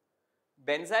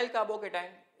 benzyl carbocation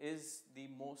is the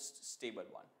most stable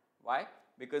one. Why?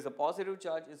 Because the positive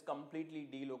charge is completely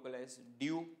delocalized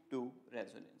due to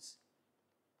resonance,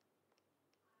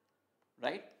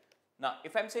 right? Now,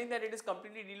 if I am saying that it is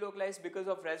completely delocalized because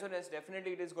of resonance,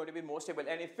 definitely it is going to be more stable,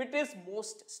 and if it is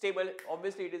most stable,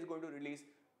 obviously it is going to release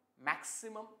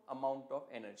maximum amount of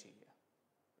energy here,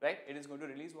 right? It is going to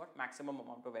release what? Maximum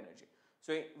amount of energy.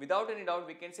 So, without any doubt,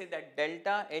 we can say that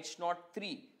delta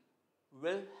H03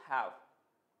 will have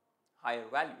higher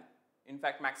value, in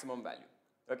fact maximum value,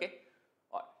 okay?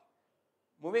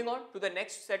 Moving on to the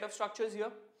next set of structures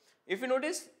here. If you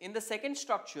notice, in the second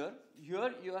structure,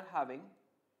 here you are having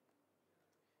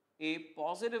a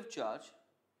positive charge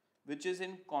which is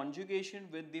in conjugation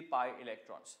with the pi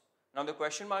electrons. Now the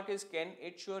question mark is, can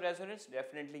it show resonance?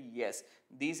 Definitely yes.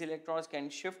 These electrons can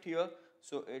shift here,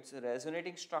 so it's a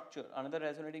resonating structure. Another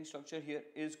resonating structure here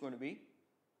is going to be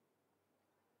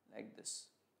like this,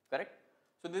 correct?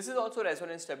 So this is also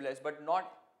resonance stabilized, but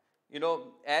not, you know,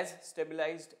 as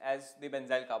stabilized as the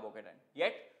benzyl carbocation.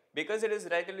 Yet, because it is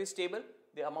relatively stable,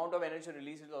 the amount of energy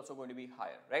released is also going to be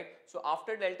higher, right? So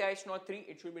after delta H03,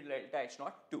 it should be delta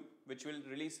H02, which will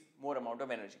release more amount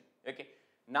of energy, okay?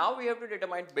 Now we have to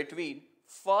determine between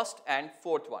first and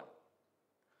fourth one.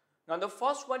 Now the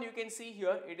first one you can see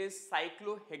here, it is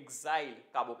cyclohexyl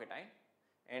carbocation,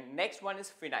 and next one is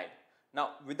phenyl.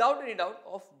 Now without any doubt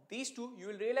of these two, you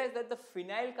will realize that the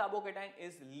phenyl carbocation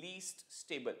is least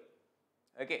stable,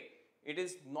 okay? It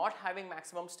is not having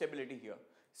maximum stability here.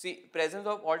 See, presence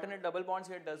of alternate double bonds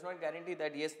here does not guarantee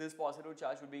that yes, this positive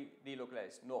charge would be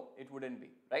delocalized. No, it wouldn't be,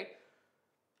 right?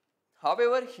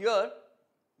 However, here,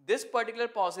 this particular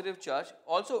positive charge,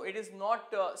 also it is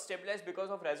not stabilized because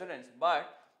of resonance, but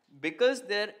because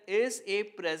there is a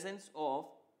presence of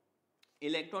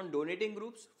electron donating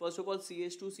groups, first of all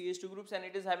CH2 groups, and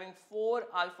it is having 4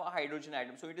 alpha hydrogen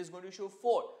atoms. So it is going to show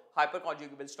 4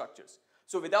 hyperconjugable structures.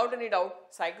 So without any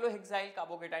doubt, cyclohexyl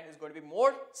carbocation is going to be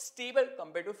more stable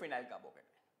compared to phenyl carbocation,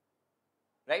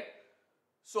 right?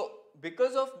 So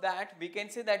because of that, we can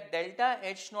say that delta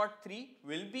H03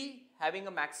 will be having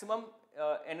a maximum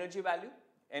energy value,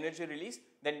 energy release,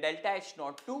 then delta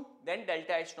H02, then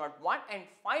delta H01, and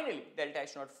finally delta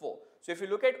H04. So if you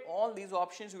look at all these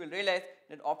options, you will realize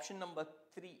that option number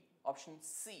 3, option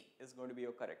C, is going to be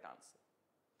your correct answer.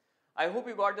 I hope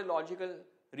you got the logical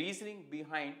reasoning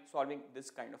behind solving this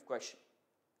kind of question,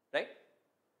 right?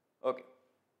 Okay.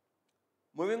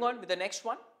 Moving on with the next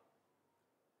one.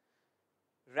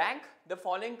 Rank the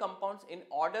following compounds in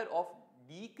order of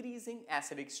decreasing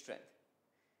acidic strength.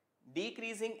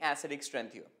 Decreasing acidic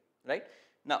strength here, right?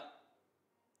 Now,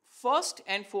 first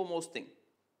and foremost thing,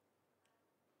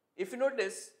 if you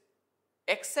notice,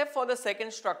 except for the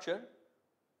second structure,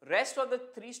 rest of the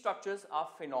 3 structures are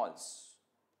phenols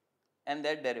and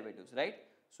their derivatives, right?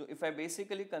 So if I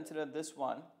basically consider this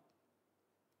one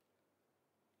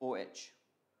OH,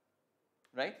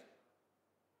 right?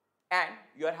 And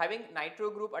you are having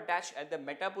nitro group attached at the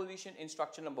meta position in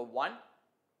structure number 1.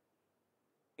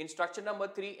 In structure number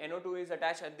 3, NO2 is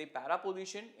attached at the para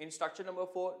position. In structure number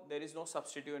 4, there is no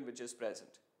substituent which is present,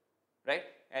 right?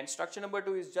 And structure number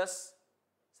 2 is just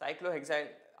cyclohexyl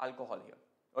alcohol here,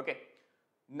 okay?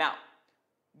 Now,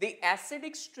 the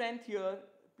acidic strength here,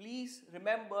 please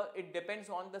remember, it depends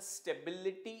on the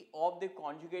stability of the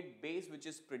conjugate base which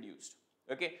is produced,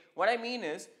 okay? What I mean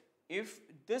is, if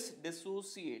this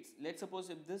dissociates, let's suppose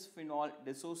if this phenol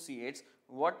dissociates,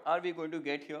 what are we going to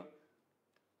get here?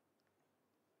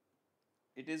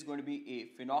 It is going to be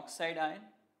a phenoxide ion,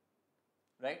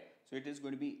 right? So it is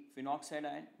going to be phenoxide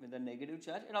ion with a negative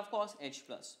charge and of course H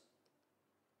plus,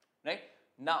 right?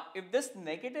 Now if this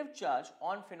negative charge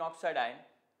on phenoxide ion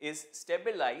is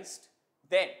stabilized,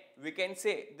 then we can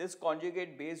say this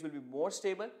conjugate base will be more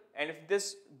stable, and if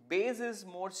this base is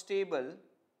more stable,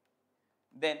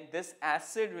 then this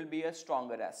acid will be a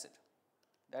stronger acid.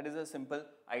 That is a simple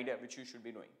idea which you should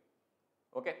be knowing.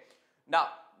 Okay. Now,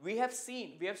 we have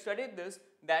studied this,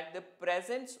 that the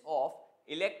presence of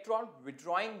electron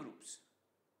withdrawing groups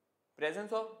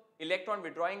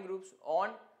on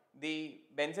the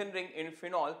benzene ring in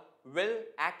phenol will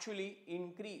actually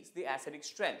increase the acidic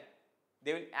strength.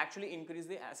 They will actually increase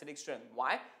the acidic strength.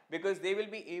 Why? Because they will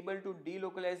be able to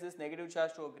delocalize this negative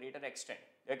charge to a greater extent.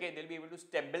 Okay, they'll be able to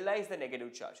stabilize the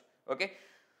negative charge. Okay,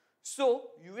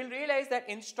 so you will realize that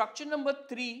in structure number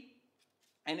 3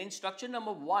 and in structure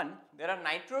number 1, there are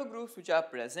nitro groups which are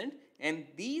present, and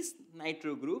these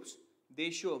nitro groups,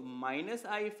 they show minus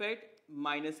I effect,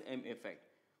 minus M effect.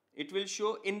 It will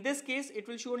show, in this case, it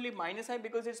will show only minus I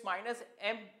because its minus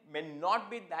M may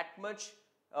not be that much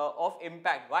of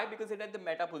impact. Why? Because it had the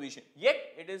meta position, yet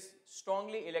it is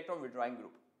strongly electron withdrawing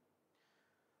group.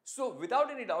 So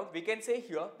without any doubt, we can say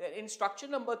here that in structure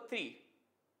number 3,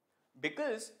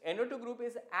 because NO2 group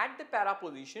is at the para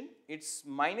position, its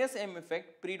minus M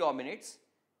effect predominates,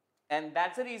 and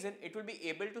that's the reason it will be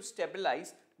able to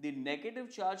stabilize the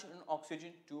negative charge on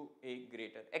oxygen to a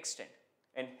greater extent,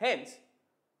 and hence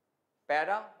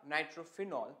para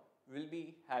nitrophenol will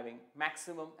be having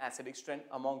maximum acidic strength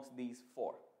amongst these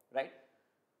 4, right?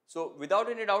 So without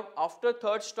any doubt, after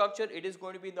third structure, it is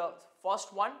going to be the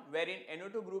first one wherein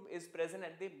NO2 group is present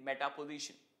at the meta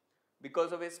position.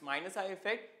 Because of its minus I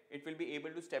effect, it will be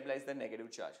able to stabilize the negative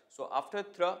charge. So after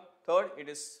third, it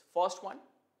is first one,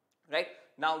 right?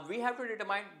 Now we have to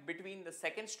determine between the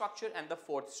second structure and the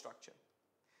fourth structure.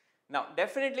 Now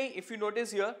definitely, if you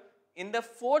notice here, in the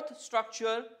fourth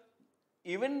structure,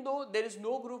 even though there is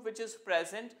no group which is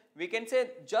present, we can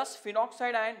say just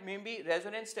phenoxide ion may be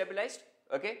resonance stabilized.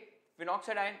 Okay,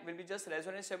 phenoxide ion will be just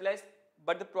resonance stabilized,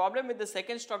 but the problem with the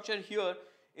second structure here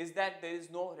is that there is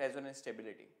no resonance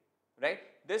stability, right?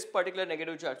 This particular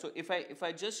negative charge. So if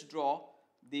I just draw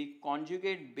the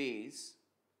conjugate base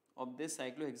of this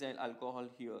cyclohexyl alcohol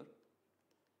here,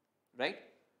 right?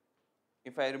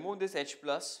 If I remove this H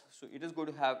plus, so it is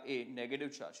going to have a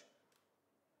negative charge.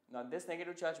 Now this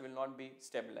negative charge will not be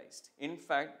stabilized. In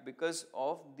fact, because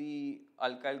of the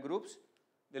alkyl groups,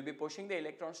 they'll be pushing the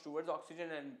electrons towards oxygen,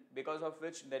 and because of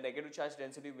which the negative charge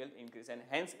density will increase, and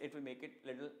hence it will make it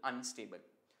little unstable.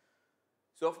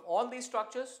 So of all these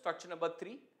structures, structure number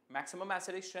 3, maximum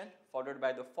acidic strength, followed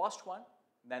by the first one,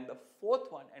 then the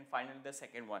fourth one, and finally the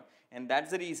second one. And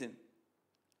that's the reason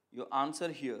your answer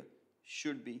here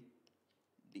should be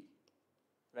D,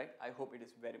 right? I hope it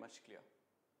is very much clear.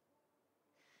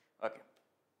 Okay.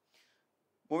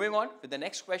 Moving on with the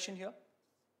next question here.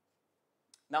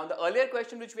 Now the earlier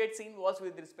question which we had seen was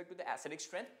with respect to the acidic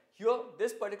strength. Here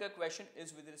this particular question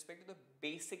is with respect to the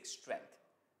basic strength.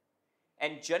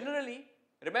 And generally,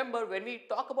 remember, when we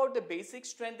talk about the basic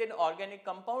strength in organic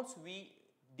compounds, we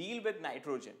deal with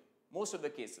nitrogen most of the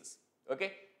cases.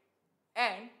 Okay,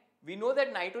 and we know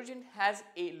that nitrogen has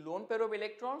a lone pair of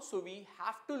electrons, so we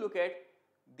have to look at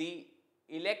the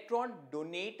electron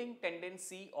donating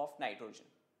tendency of nitrogen.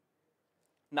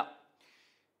 Now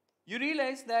you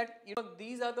realize that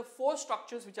these are the 4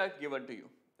 structures which are given to you,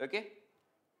 okay,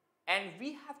 and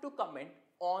we have to comment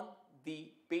on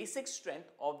the basic strength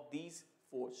of these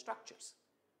 4 structures.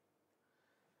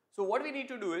 So what we need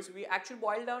to do is we actually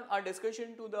boil down our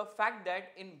discussion to the fact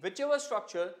that in whichever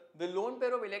structure the lone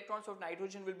pair of electrons of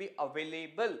nitrogen will be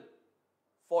available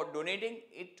for donating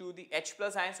it to the H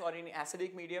plus ions or in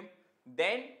acidic medium,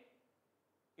 then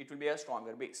it will be a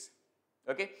stronger base.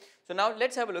 Okay, so now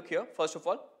let's have a look here. First of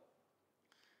all,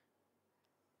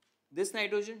 this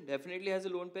nitrogen definitely has a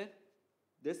lone pair,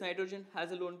 this nitrogen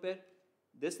has a lone pair,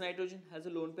 this nitrogen has a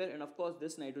lone pair, and of course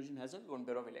this nitrogen has a lone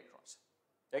pair of electrons.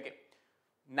 Okay,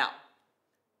 now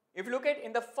if you look at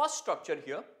in the first structure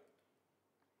here,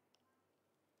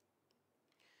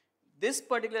 this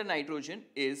particular nitrogen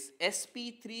is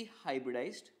sp3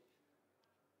 hybridized.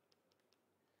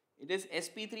 It is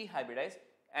sp3 hybridized,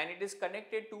 and it is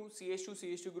connected to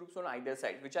CH2 groups on either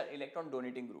side, which are electron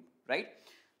donating group, right?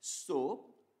 So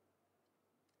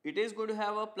it is going to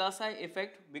have a plus I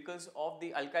effect because of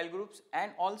the alkyl groups,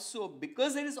 and also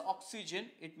because there is oxygen,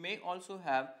 it may also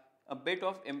have a bit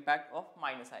of impact of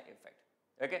minus I effect.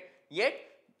 Okay, yet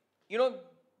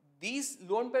these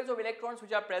lone pairs of electrons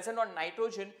which are present on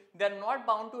nitrogen, they are not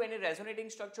bound to any resonating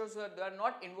structures, so they are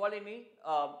not involved in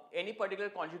any particular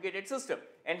conjugated system,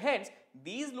 and hence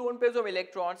these lone pairs of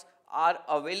electrons are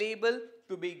available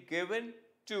to be given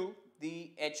to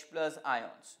the H plus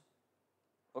ions.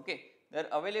 Okay, they are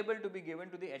available to be given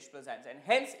to the H plus ions, and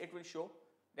hence it will show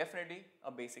definitely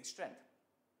a basic strength.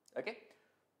 Okay.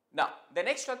 Now, the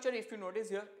next structure, if you notice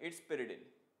here, it's pyridine.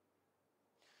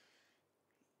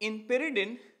 In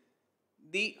pyridine,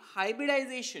 the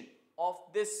hybridization of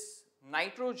this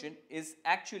nitrogen is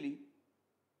actually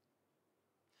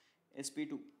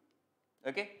sp2.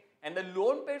 Okay. And the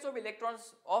lone pairs of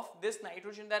electrons of this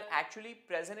nitrogen are actually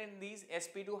present in these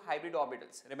sp2 hybrid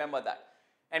orbitals. Remember that.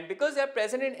 And because they are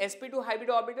present in sp2 hybrid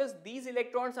orbitals, these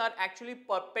electrons are actually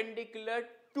perpendicular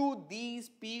to these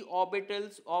p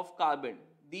orbitals of carbon.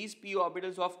 These p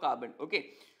orbitals of carbon.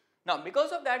 Okay. Now,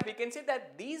 because of that, we can say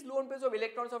that these lone pairs of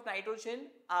electrons of nitrogen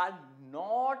are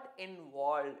not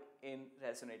involved in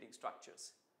resonating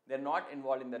structures. They are not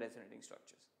involved in the resonating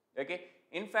structures. Okay.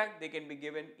 In fact, they can be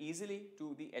given easily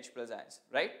to the H plus ions,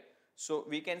 right? So,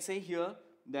 we can say here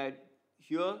that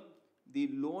here the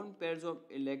lone pairs of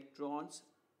electrons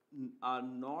are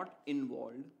not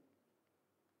involved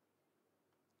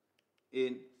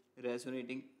in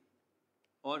resonating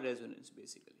or resonance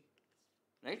basically,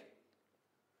 right?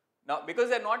 Now, because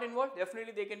they are not involved,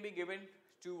 definitely they can be given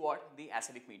to what? The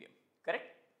acidic medium,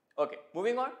 correct? Okay,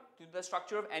 moving on to the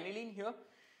structure of aniline here.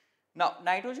 Now,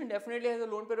 nitrogen definitely has a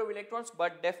lone pair of electrons,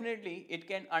 but definitely it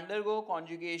can undergo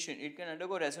conjugation, it can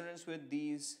undergo resonance with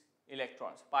these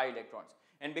electrons, pi electrons.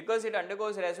 And because it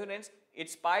undergoes resonance,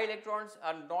 its pi electrons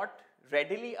are not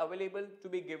readily available to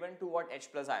be given to what? H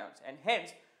plus ions. And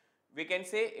hence, we can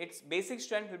say its basic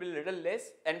strength will be a little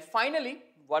less. And finally,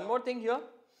 one more thing here.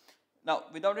 Now,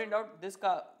 without any doubt, this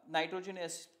nitrogen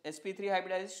is sp3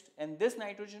 hybridized, and this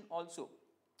nitrogen also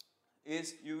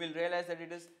is, you will realize that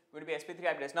it is going to be sp3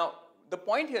 hybridized. Now, the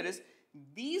point here is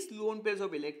these lone pairs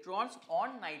of electrons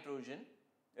on nitrogen,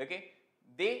 okay,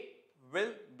 they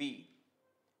will be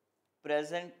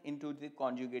present into the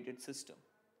conjugated system,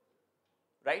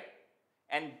 right?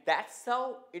 And that's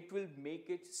how it will make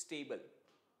it stable.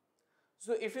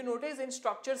 So, if you notice in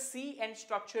structure C and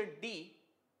structure D,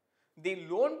 the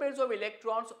lone pairs of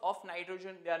electrons of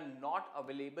nitrogen, they are not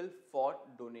available for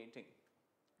donating,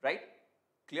 right?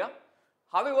 Clear?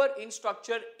 However, in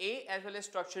structure A as well as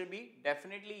structure B,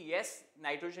 definitely yes,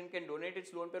 nitrogen can donate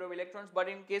its lone pair of electrons, but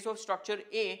in case of structure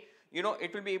A, you know,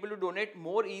 it will be able to donate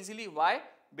more easily. Why?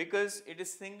 Because it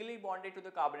is singly bonded to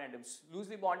the carbon atoms,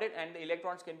 loosely bonded, and the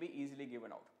electrons can be easily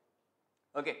given out.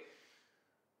 Okay.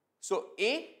 So,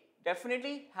 A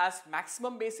definitely has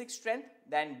maximum basic strength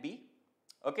than B.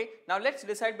 Okay. Now, let's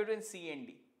decide between C and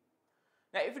D.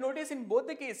 Now, if you notice in both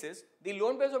the cases, the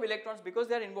lone pairs of electrons, because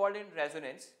they are involved in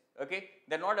resonance, okay,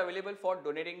 they are not available for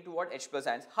donating to what? H plus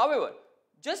ions. However,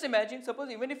 just imagine, suppose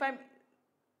even if I am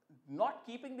not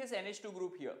keeping this NH2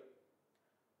 group here,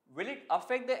 will it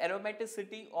affect the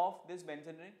aromaticity of this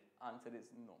benzene ring? Answer is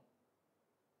no.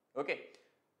 Okay.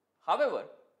 However,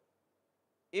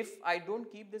 if I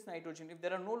don't keep this nitrogen, if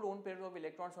there are no lone pairs of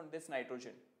electrons on this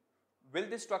nitrogen, will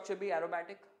this structure be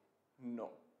aromatic? No.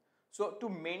 So, to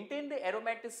maintain the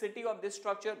aromaticity of this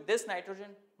structure, this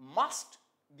nitrogen must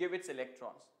give its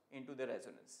electrons into the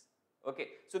resonance. Okay.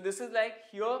 So, this is like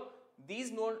here,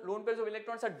 these lone pairs of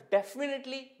electrons are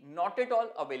definitely not at all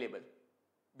available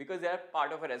because they are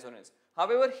part of a resonance.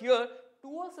 However, here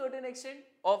to a certain extent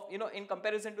of, you know, in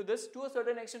comparison to this, to a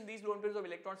certain extent these lone pairs of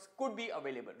electrons could be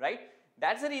available, right?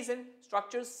 That's the reason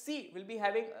structure C will be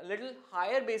having a little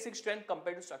higher basic strength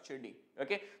compared to structure D.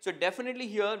 Okay. So, definitely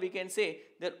here we can say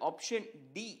that option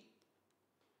D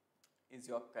is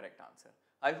your correct answer.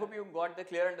 I hope you got the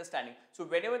clear understanding. So,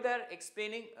 whenever they are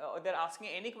explaining or they are asking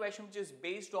any question which is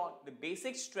based on the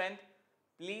basic strength,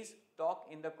 please talk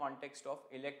in the context of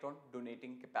electron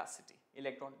donating capacity.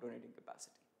 Electron donating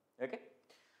capacity. Okay.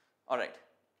 Alright.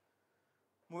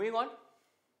 Moving on.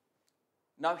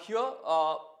 Now, here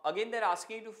again they are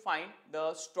asking you to find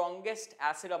the strongest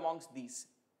acid amongst these.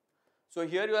 So,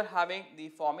 here you are having the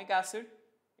formic acid,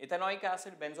 ethanoic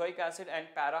acid, benzoic acid, and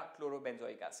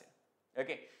para-chlorobenzoic acid.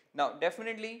 Okay. Now,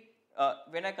 definitely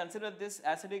when I consider this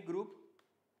acidic group,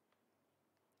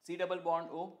 C double bond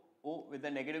O, O with a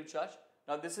negative charge.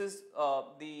 Now, this is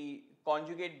the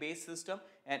conjugate base system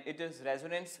and it is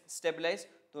resonance stabilized.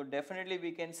 So, definitely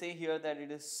we can say here that it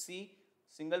is C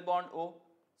single bond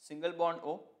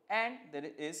O, and there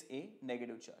is a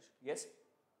negative charge. Yes.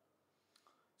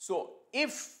 So,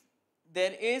 if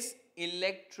there is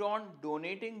electron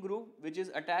donating group which is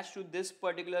attached to this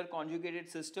particular conjugated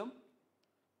system,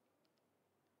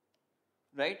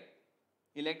 right,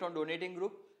 electron donating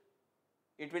group,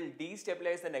 it will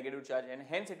destabilize the negative charge and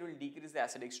hence it will decrease the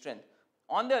acidic strength.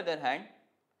 On the other hand,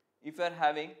 if you are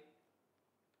having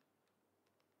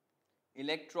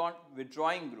electron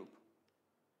withdrawing group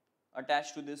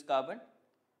attached to this carbon,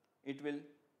 it will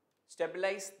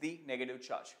stabilize the negative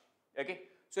charge. Okay.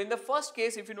 So in the first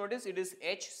case, if you notice, it is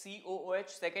HCOOH.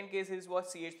 Second case is what?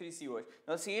 CH3COH.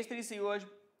 Now CH3COH,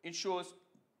 it shows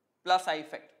plus I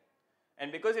effect.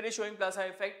 And because it is showing plus I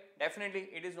effect, definitely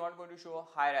it is not going to show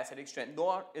a higher acidic strength.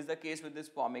 Nor is the case with this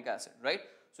formic acid, right?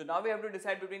 So now we have to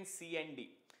decide between C and D.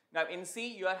 Now in C,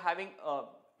 you are having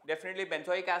definitely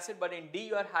benzoic acid, but in D,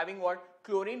 you are having what?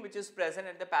 Chlorine, which is present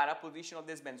at the para position of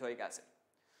this benzoic acid.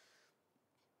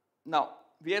 Now,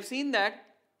 we have seen that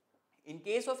in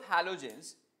case of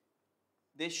halogens,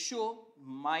 they show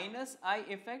minus I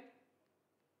effect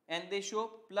and they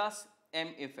show plus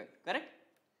M effect, correct?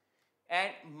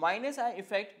 And minus I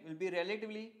effect will be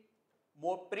relatively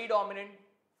more predominant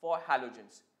for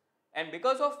halogens, and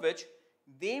because of which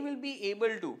they will be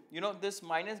able to, this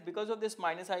minus, because of this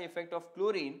minus I effect of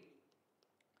chlorine,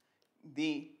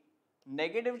 the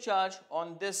negative charge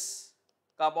on this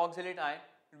carboxylate ion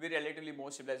will be relatively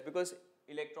more stabilized, because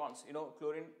electrons,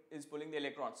 chlorine is pulling the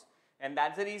electrons, and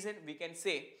that's the reason we can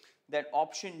say that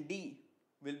option D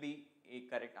will be a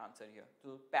correct answer here.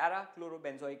 So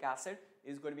para-chlorobenzoic acid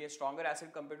is going to be a stronger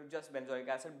acid compared to just benzoic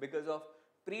acid because of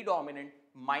predominant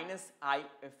minus I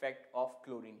effect of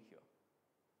chlorine here,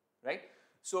 right?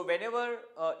 So whenever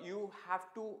you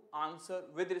have to answer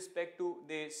with respect to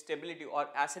the stability or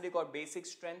acidic or basic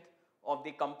strength of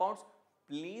the compounds,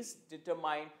 please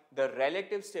determine the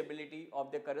relative stability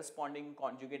of the corresponding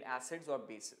conjugate acids or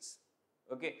bases.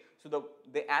 Okay, so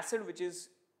the acid which is,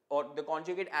 or the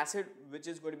conjugate acid which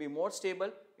is going to be more stable,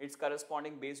 its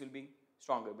corresponding base will be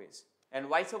stronger base, and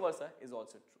vice versa is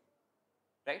also true,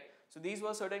 right? So these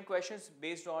were certain questions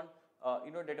based on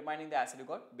determining the acidic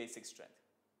or basic strength.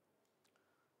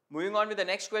 Moving on with the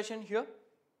next question here.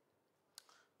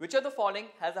 Which of the following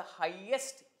has the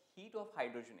highest heat of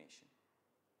hydrogenation?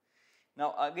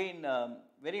 Now again,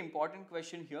 very important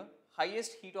question here,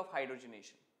 highest heat of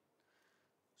hydrogenation.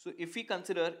 So if we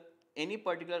consider any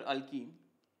particular alkene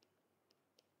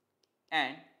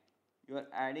and you are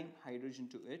adding hydrogen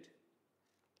to it,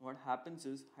 what happens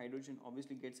is hydrogen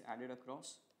obviously gets added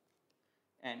across,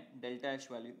 and delta H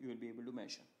value you will be able to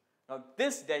measure. Now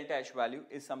this delta H value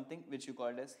is something which you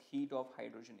call as heat of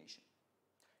hydrogenation,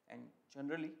 and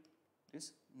generally it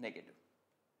is negative.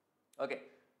 Okay,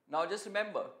 now just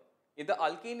remember, if the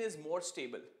alkene is more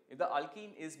stable,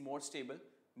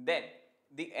 then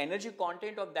the energy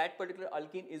content of that particular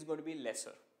alkene is going to be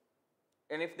lesser.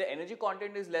 And if the energy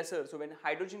content is lesser, so when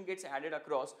hydrogen gets added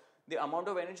across, the amount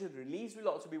of energy released will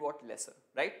also be what? Lesser,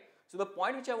 right? So the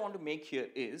point which I want to make here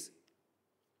is,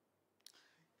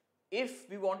 if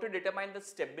we want to determine the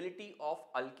stability of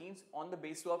alkenes on the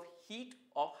basis of heat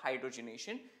of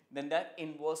hydrogenation, then they are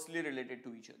inversely related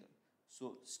to each other.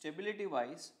 So stability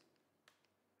wise,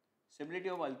 stability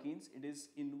of alkenes, it is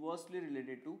inversely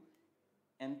related to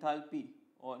enthalpy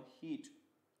or heat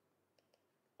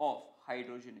of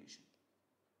hydrogenation.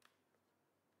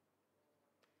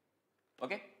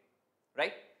 Okay,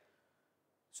 right?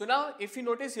 So now if you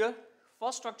notice here,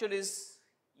 first structure is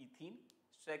ethene,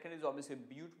 second is obviously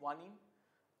butanene,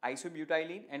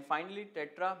 isobutylene, and finally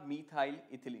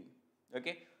tetramethyl-ethylene.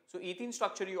 Okay, so ethene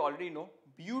structure you already know.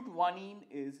 Butanene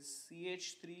is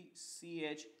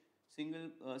CH3CH single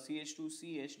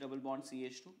CH2CH double bond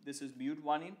CH2. This is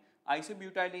butanene.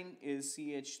 Isobutylene is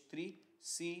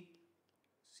CH3C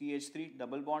CH3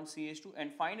 double bond CH2,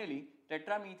 and finally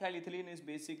tetramethyl-ethylene is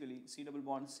basically C double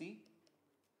bond C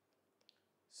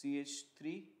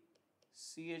CH3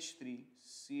 CH3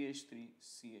 CH3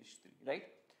 CH3, right?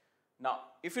 Now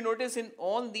if you notice in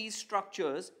all these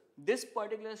structures, this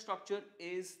particular structure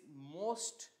is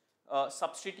most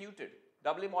substituted.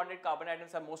 Doubly bonded carbon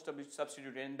atoms are most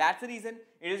substituted, and that's the reason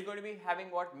it is going to be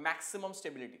having what? Maximum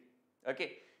stability.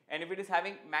 Okay, and if it is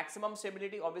having maximum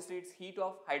stability, obviously its heat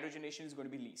of hydrogenation is going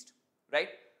to be least, right?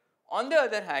 On the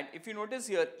other hand, if you notice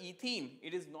here, ethene,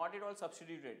 it is not at all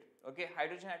substituted. Okay,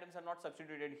 hydrogen atoms are not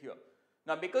substituted here.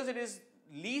 Now because it is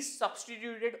least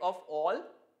substituted of all,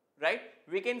 right,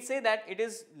 we can say that it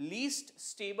is least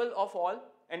stable of all,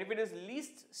 and if it is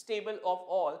least stable of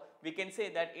all, we can say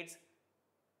that its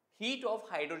heat of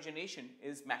hydrogenation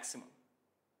is maximum,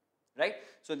 right?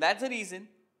 So that's the reason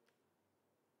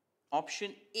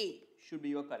option A should be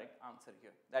your correct answer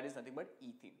here. That is nothing but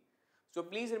ethene. So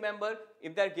please remember,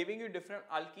 if they are giving you different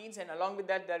alkenes and along with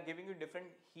that they are giving you different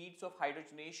heats of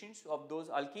hydrogenations of those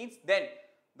alkenes, then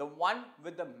the one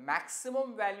with the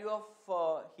maximum value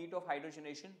of heat of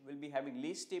hydrogenation will be having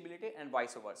least stability, and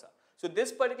vice versa. So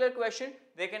this particular question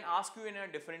they can ask you in a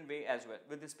different way as well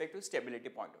with respect to stability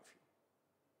point of view.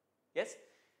 Yes?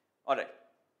 Alright.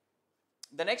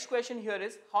 The next question here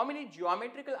is, how many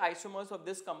geometrical isomers of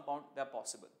this compound are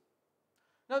possible?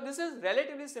 Now this is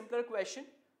relatively simpler question.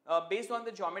 based on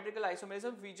the geometrical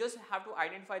isomerism, we just have to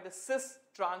identify the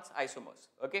cis-trans isomers.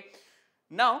 Okay.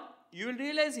 Now, you will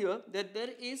realize here that there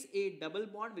is a double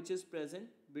bond which is present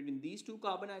between these two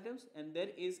carbon atoms, and there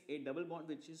is a double bond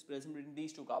which is present between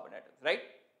these two carbon atoms, right?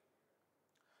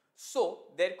 So,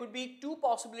 there could be two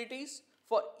possibilities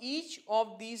for each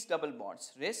of these double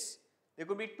bonds. Yes, there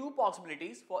could be two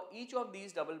possibilities for each of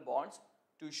these double bonds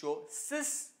to show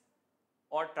cis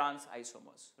or trans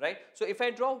isomers, right? So, if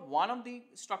I draw one of the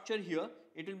structure here,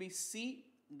 it will be C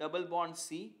double bond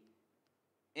C,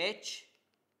 H,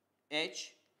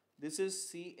 H, this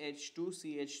is CH2,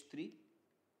 CH3,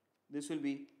 this will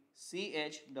be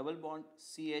CH double bond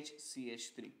CH,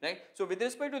 CH3, right? So, with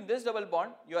respect to this double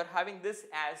bond, you are having this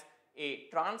as a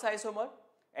trans isomer,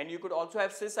 and you could also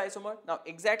have cis isomer. Now,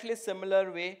 exactly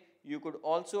similar way, you could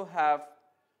also have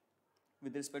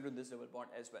with respect to this double bond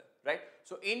as well, right?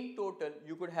 So, in total,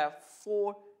 you could have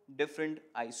 4 different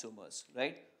isomers,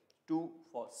 right? 2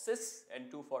 for cis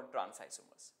and 2 for trans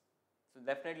isomers. So,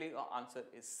 definitely our answer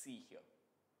is C here.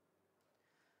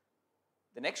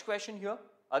 The next question here,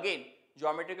 again,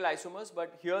 geometrical isomers,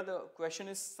 but here the question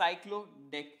is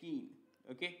cyclodecene,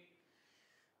 okay?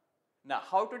 Now,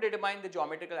 how to determine the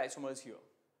geometrical isomers here?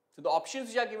 So, the options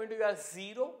which are given to you are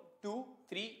 0, 2,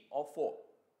 3 or 4.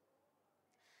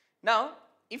 Now,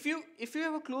 if you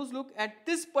have a close look at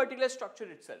this particular structure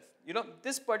itself, you know,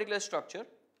 this particular structure,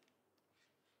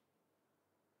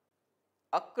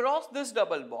 across this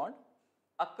double bond,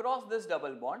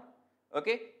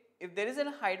 okay, if there is a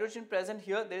hydrogen present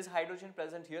here, there is hydrogen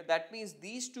present here, that means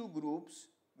these two groups,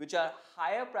 which are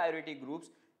higher priority groups,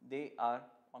 they are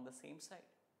on the same side.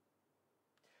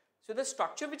 So, the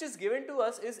structure which is given to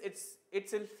us is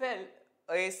itself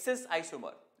a cis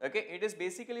isomer, okay, it is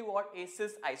basically what? A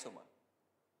cis isomer.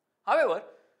 However,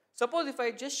 suppose if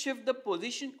I just shift the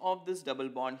position of this double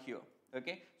bond here,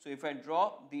 okay, so if I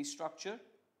draw the structure,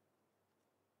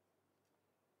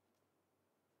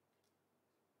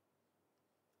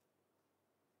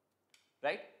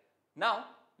 right, now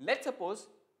let's suppose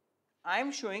I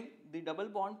am showing the double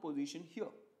bond position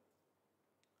here.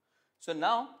 So,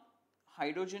 now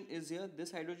hydrogen is here,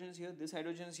 this hydrogen is here, this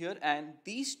hydrogen is here, and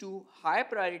these two high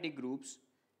priority groups,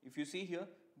 if you see here,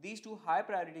 these two high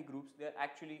priority groups, they are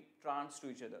actually trans to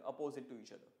each other, opposite to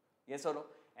each other. Yes or no?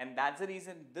 And that's the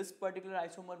reason this particular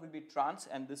isomer will be trans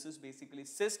and this is basically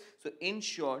cis. So, in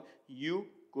short, you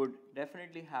could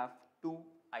definitely have 2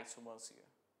 isomers here,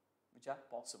 which are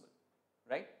possible,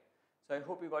 right? So, I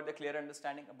hope you got the clear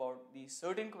understanding about the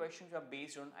certain questions which are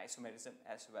based on isomerism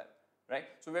as well. Right.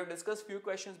 So, we have discussed few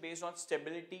questions based on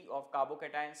stability of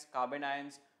carbocations, carbon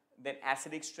ions, then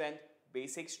acidic strength,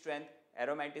 basic strength,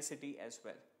 aromaticity as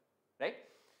well, right?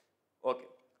 Okay.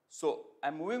 So, I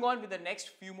am moving on with the next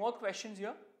few more questions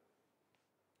here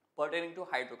pertaining to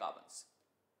hydrocarbons.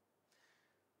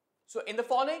 So, in the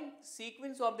following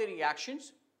sequence of the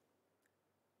reactions,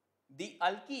 the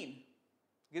alkene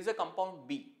gives a compound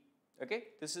B,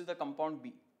 okay? This is the compound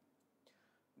B.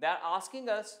 They are asking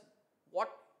us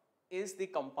what is the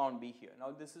compound B here.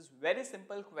 Now, this is very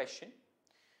simple question.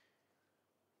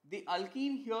 The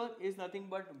alkene here is nothing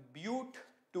but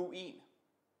but-2-ene,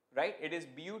 right? It is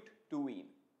but-2-ene.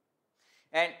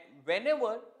 And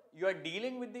whenever you are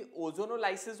dealing with the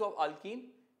ozonolysis of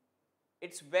alkene,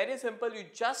 it's very simple. You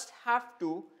just have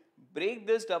to break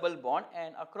this double bond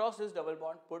and across this double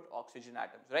bond put oxygen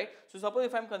atoms, right? So, suppose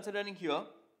if I am considering here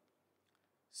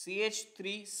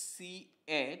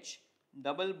CH3CH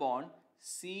double bond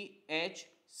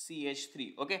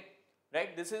CH3, okay,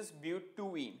 right? This is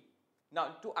but-2-ene.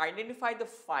 Now, to identify the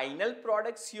final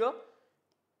products here,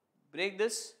 break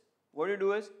this. What you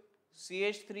do is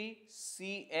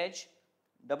CH3CH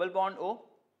double bond O,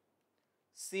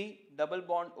 C double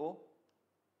bond O,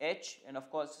 H, and of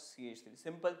course CH3.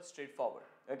 Simple, straightforward.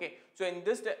 Okay. So, in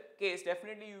this case,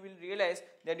 definitely you will realize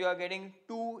that you are getting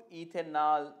 2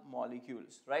 ethanol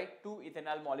molecules, right? 2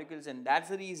 ethanol molecules, and that's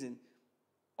the reason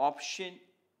option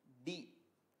D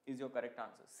is your correct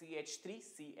answer,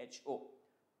 CH3CHO.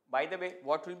 By the way,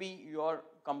 what will be your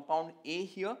compound A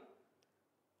here?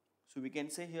 So, we can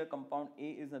say here compound A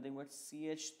is nothing but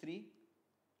CH3,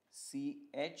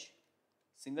 CH,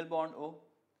 single bond O,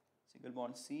 single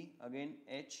bond C, again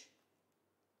H,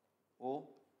 O,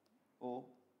 O,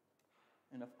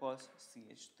 and of course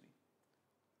CH3.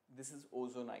 This is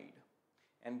ozonide.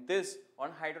 And this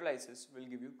on hydrolysis will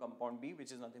give you compound B,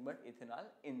 which is nothing but ethanol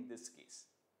in this case.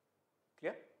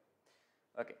 Clear?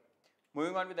 Okay.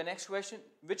 Moving on with the next question.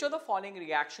 Which of the following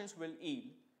reactions will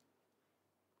yield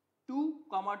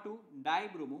 2,2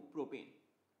 dibromopropane?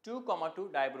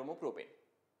 2,2 dibromopropane.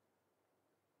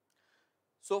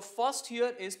 So, first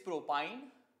here is propyne,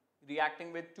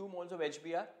 reacting with 2 moles of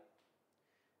HBr.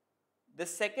 The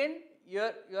second,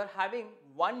 you're having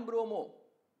 1 bromo,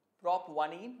 prop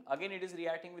 1ene, again it is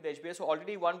reacting with HBr, so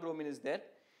already 1 bromine is there.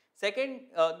 Second,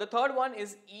 the third one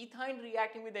is ethyne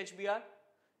reacting with HBr,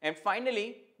 and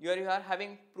finally you are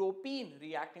having propene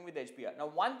reacting with HBr. Now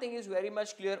one thing is very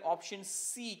much clear, option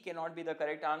C cannot be the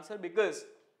correct answer because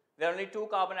there are only 2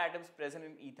 carbon atoms present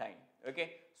in ethyne,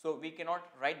 okay, so we cannot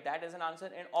write that as an answer.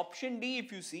 And option D,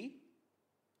 if you see,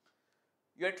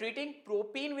 you are treating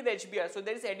propene with HBr, so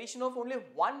there is addition of only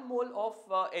 1 mole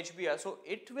of HBr, so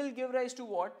it will give rise to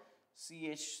what?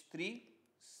 CH3,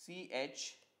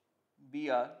 CH, Br,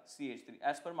 CH3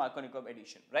 as per Markovnikov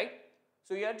addition, right?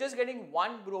 So you are just getting 2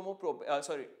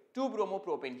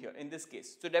 bromopropane here in this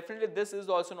case. So definitely this is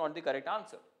also not the correct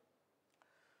answer.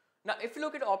 Now if you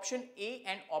look at option A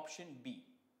and option B.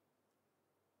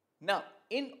 Now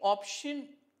in option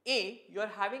A, you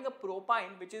are having a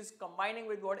propyne which is combining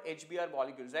with what? HBr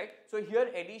molecules, right? So here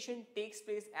addition takes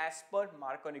place as per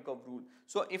Markovnikov rule.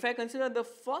 So if I consider the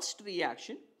first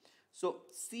reaction, so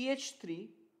CH3,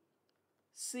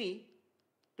 C,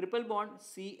 triple bond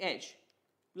CH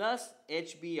plus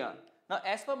HBr. Now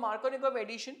as per Markovnikov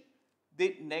addition,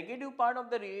 the negative part of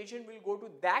the reagent will go to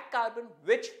that carbon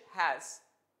which has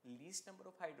least number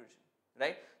of hydrogen,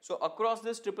 right? So across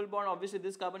this triple bond, obviously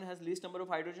this carbon has least number of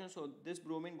hydrogen, so this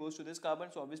bromine goes to this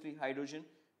carbon, so obviously hydrogen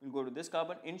will go to this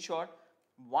carbon. In short,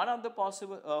 one of the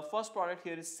possible first product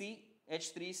here is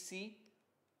CH3C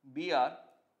Br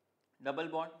double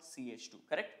bond CH2,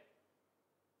 correct?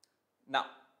 Now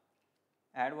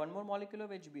add one more molecule of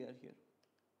HBr here.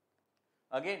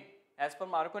 Again, as per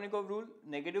Markovnikov rule,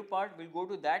 negative part will go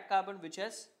to that carbon which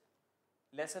has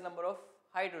lesser number of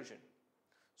hydrogen.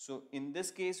 So in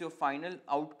this case, your final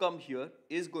outcome here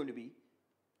is going to be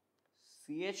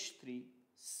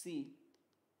CH3C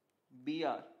Br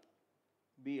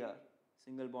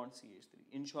single bond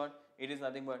CH3. In short, it is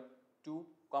nothing but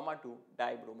 2,2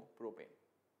 dibromopropane.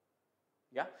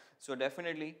 Yeah, so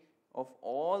definitely of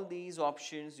all these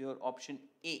options, your option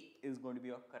A is going to be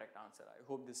your correct answer. I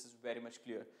hope this is very much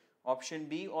clear. Option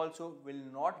B also will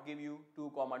not give you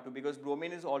 2,2 because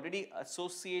bromine is already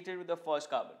associated with the first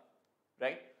carbon,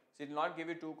 right? So it will not give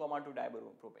you 2,2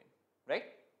 dibromopropane, right?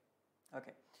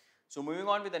 Okay. So moving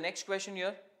on with the next question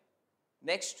here.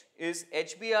 Next is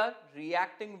HBr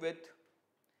reacting with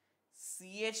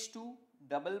CH2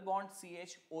 double bond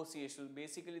CH OCH. So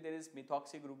basically there is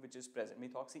methoxy group which is present,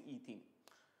 methoxyethene.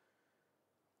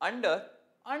 Under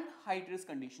anhydrous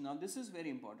condition, now this is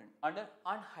very important, under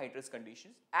anhydrous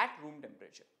conditions at room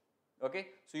temperature. Okay,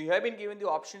 so you have been given the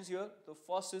options here. The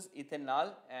first is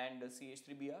ethanol and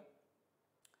CH3Br.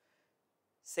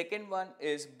 Second one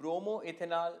is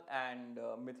bromoethanol and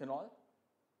methanol.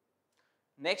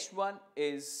 Next one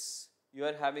is you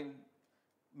are having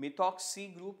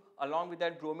methoxy group along with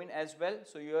that bromine as well.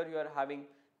 So here you are having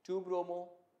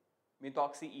 2-bromo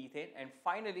methoxyethane, and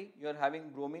finally you are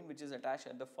having bromine which is attached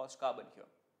at the first carbon here.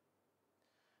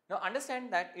 Now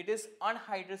understand that it is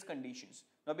anhydrous conditions.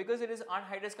 Now because it is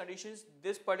anhydrous conditions,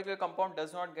 this particular compound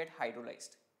does not get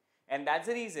hydrolyzed, and that's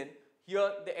the reason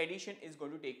here the addition is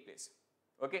going to take place.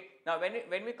 Okay, now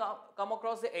when we come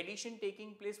across the addition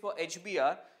taking place for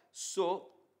HBr, so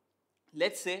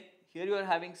let's say here you are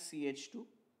having CH2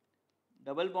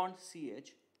 double bond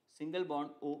CH single bond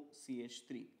O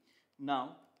CH3.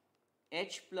 Now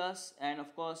H plus and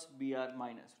of course Br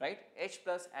minus, right? H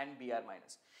plus and Br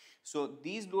minus. So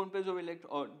these lone pairs of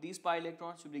these pi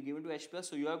electrons will be given to H plus.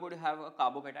 So you are going to have a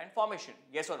carbocation formation.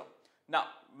 Yes or no? Now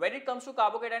when it comes to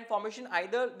carbocation formation,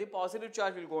 either the positive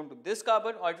charge will go on to this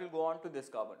carbon or it will go on to this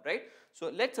carbon, right? So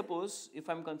let's suppose if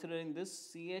I am considering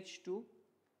this CH2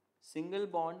 single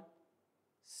bond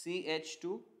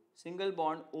CH2 single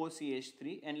bond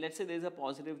OCH3, and let's say there is a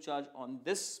positive charge on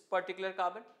this particular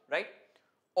carbon, right?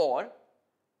 Or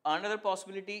another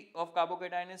possibility of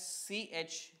carbocation is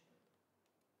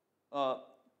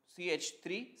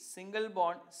CH3 single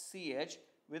bond CH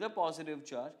with a positive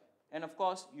charge, and of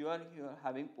course you are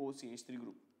having OCH3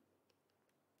 group,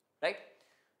 right?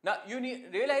 Now you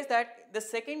realize that the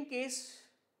second case,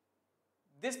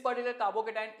 this particular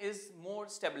carbocation is more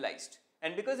stabilized,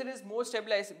 and because it is more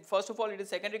stabilized, first of all it is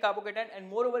secondary carbocation, and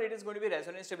moreover it is going to be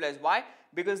resonance stabilized. Why?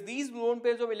 Because these lone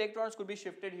pairs of electrons could be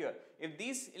shifted here. If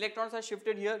these electrons are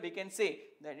shifted here, we can say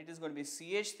that it is going to be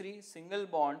CH3 single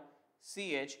bond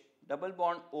CH double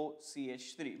bond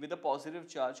OCH3 with a positive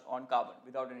charge on carbon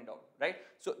without any doubt, right?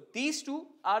 So these two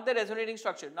are the resonating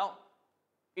structure. Now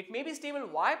it may be stable.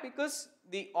 Why? Because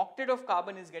the octet of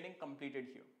carbon is getting completed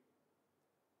here,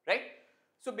 right?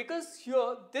 So because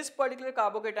here this particular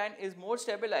carbocation is more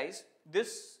stabilized,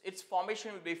 its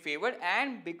formation will be favored,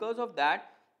 and because of that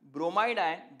bromide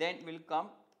ion then will come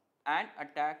and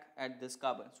attack at this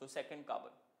carbon, so second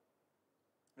carbon,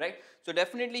 right? So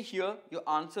definitely here your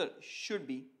answer should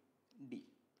be D,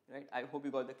 right? I hope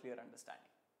you got the clear understanding.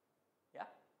 Yeah.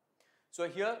 So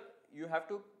here you have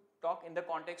to talk in the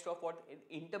context of what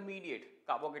intermediate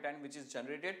carbocation which is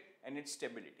generated and its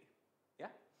stability. Yeah.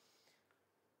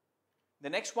 The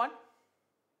next one,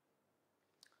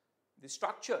 the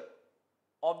structure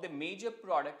of the major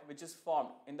product which is formed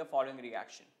in the following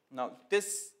reaction. Now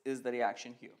this is the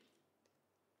reaction here.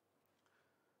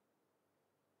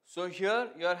 So here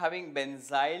you are having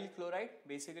benzyl chloride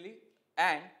basically,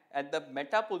 and at the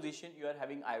meta position you are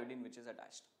having iodine which is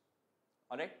attached.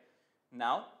 Alright.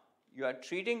 Now you are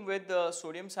treating with the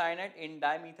sodium cyanide in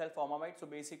dimethyl formamide. So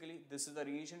basically this is the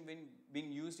reagent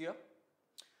being used here.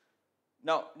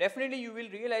 Now definitely you will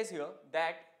realize here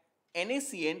that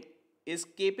NaCN is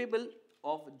capable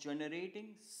of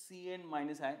generating Cn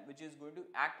minus ion, which is going to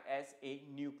act as a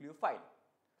nucleophile.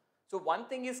 So one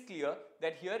thing is clear,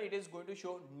 that here it is going to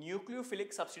show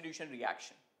nucleophilic substitution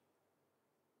reaction.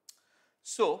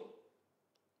 So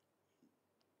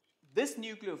this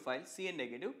nucleophile Cn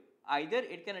negative, either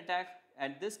it can attack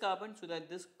at this carbon so that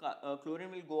this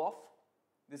chlorine will go off.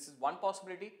 This is one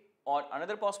possibility, or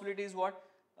another possibility is what?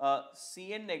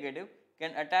 Cn negative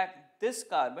can attack this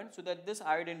carbon so that this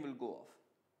iodine will go off,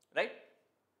 right?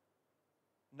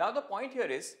 Now the point here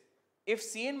is, if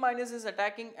Cn minus is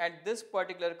attacking at this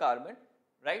particular carbon,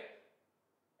 right,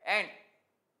 and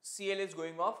Cl is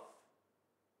going off,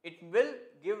 it will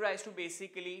give rise to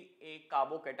basically a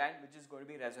carbocation which is going to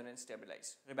be resonance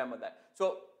stabilized. Remember that.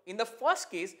 So in the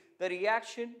first case, the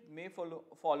reaction may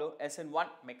follow SN1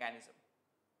 mechanism.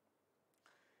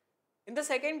 In the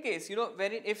second case,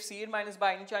 wherein if Cn minus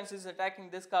by any chance is attacking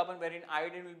this carbon, wherein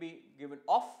iodine will be given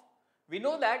off, we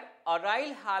know that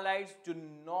aryl halides do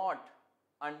not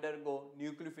undergo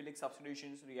nucleophilic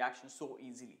substitution reactions so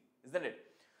easily, isn't it?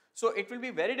 So it will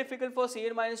be very difficult for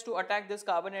Cn minus to attack this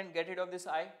carbon and get rid of this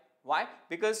I. Why?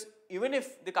 Because even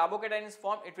if the carbocation is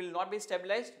formed, it will not be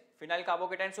stabilized, phenyl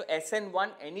carbocation. So SN1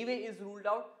 anyway is ruled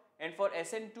out, and for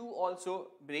SN2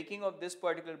 also breaking of this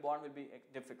particular bond will be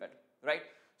difficult, right?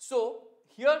 So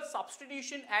here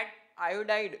substitution at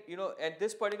iodide, at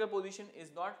this particular position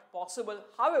is not possible.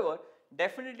 However,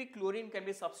 definitely chlorine can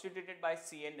be substituted by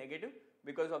Cn negative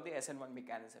because of the SN1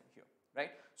 mechanism here, right?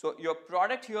 So your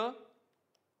product here,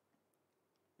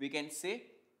 we can say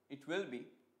it will be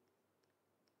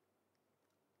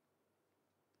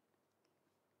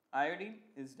iodine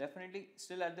is definitely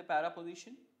still at the para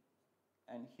position,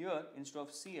 and here instead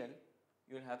of Cl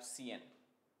you will have Cn,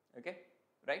 okay,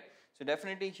 right? So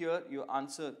definitely here your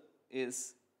answer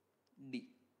is D.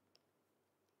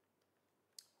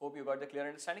 Hope you got the clear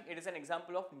understanding. It is an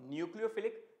example of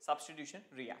nucleophilic substitution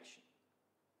reaction.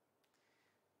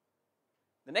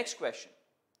 The next question,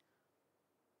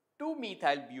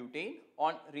 2-methyl butane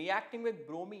on reacting with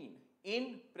bromine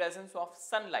in presence of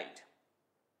sunlight.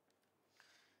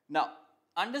 Now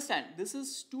understand, this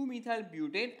is 2-methyl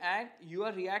butane and you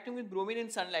are reacting with bromine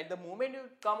in sunlight. The moment you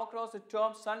come across the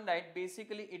term sunlight,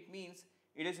 basically it means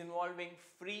it is involving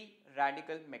free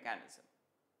radical mechanism.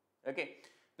 Okay.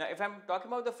 Now if I am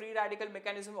talking about the free radical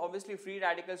mechanism, obviously free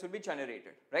radicals will be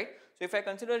generated, right? So if I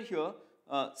consider here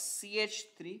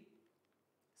CH3,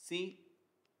 C,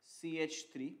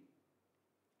 CH3,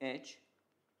 H,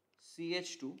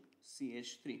 CH2,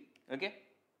 CH3, okay?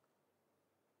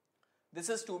 This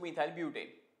is 2-methyl butane.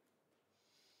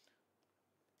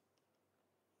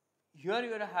 Here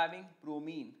you are having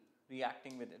bromine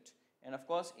reacting with it, and of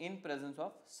course in presence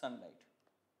of sunlight.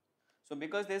 So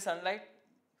because there is sunlight,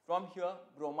 from here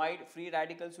bromide free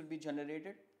radicals will be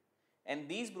generated, and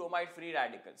these bromide free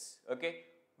radicals, okay,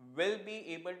 will be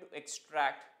able to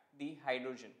extract the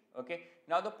hydrogen, okay.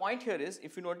 Now the point here is,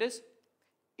 if you notice,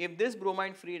 if this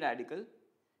bromide free radical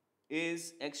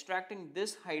is extracting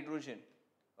this hydrogen,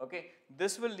 okay,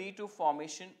 this will lead to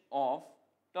formation of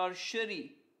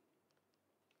tertiary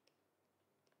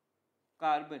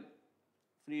carbon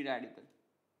free radical,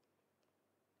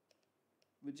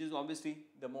 which is obviously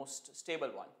the most stable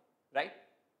one, right?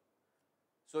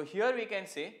 So here we can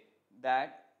say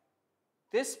that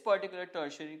this particular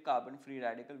tertiary carbon free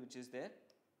radical which is there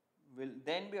will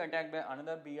then be attacked by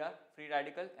another Br free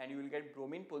radical, and you will get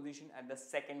bromine position at the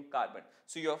second carbon.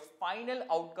 So your final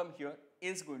outcome here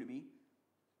is going to be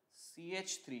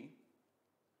CH3,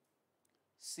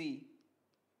 C,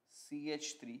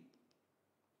 CH3,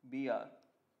 Br,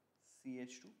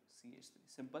 CH2, CH3.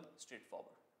 Simple,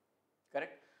 straightforward.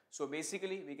 Correct? So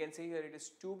basically we can say here it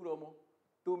is 2-bromo,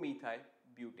 2-methyl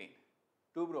butane.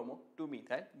 2-bromo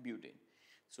 2-methyl butane.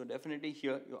 So definitely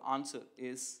here your answer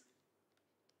is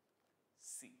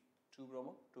C,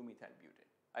 2-bromo 2-methyl butane.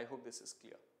 I hope this is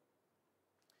clear.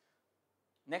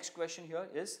 Next question here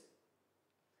is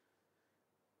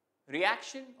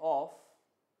reaction of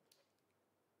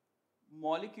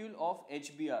molecule of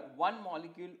HBr, one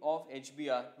molecule of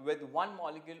HBr with one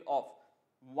molecule of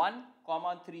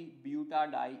 1,3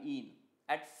 butadiene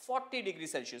at 40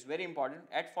 degrees Celsius, very important,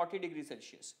 at 40 degrees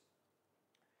Celsius.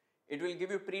 It will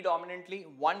give you predominantly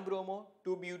 1-bromo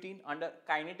 2-butene under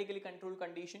kinetically controlled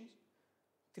conditions,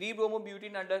 3-bromo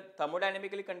butene under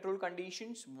thermodynamically controlled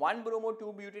conditions, 1-bromo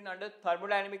 2-butene under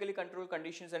thermodynamically controlled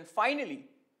conditions, and finally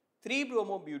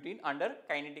 3-bromo butene under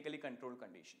kinetically controlled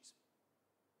conditions.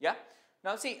 Yeah.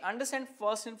 Now see, understand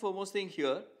first and foremost thing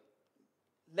here.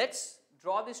 Let's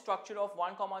draw the structure of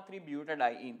 1,3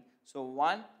 butadiene. So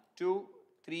 1, 2,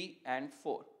 3 and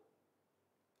 4.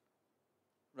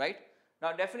 Right.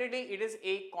 Now definitely it is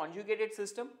a conjugated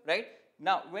system, right?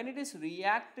 Now when it is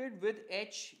reacted with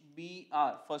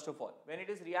HBr, first of all, when it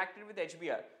is reacted with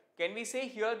HBr, can we say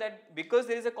here that because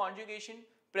there is a conjugation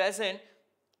present,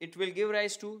 it will give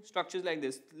rise to structures like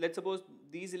this? Let's suppose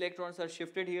these electrons are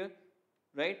shifted here,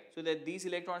 right? So that these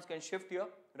electrons can shift here,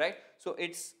 right? So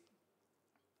its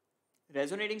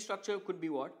resonating structure could be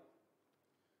what?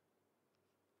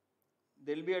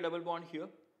 There will be a double bond here.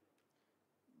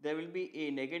 There will be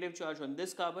a negative charge on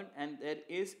this carbon and there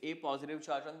is a positive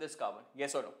charge on this carbon.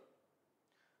 Yes or no?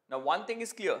 Now one thing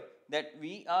is clear, that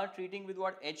we are treating with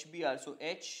what? HBr. So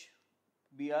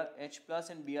HBr, H plus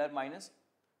and Br minus.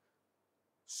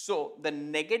 So the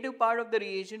negative part of the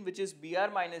reagent, which is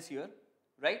Br minus here,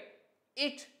 right?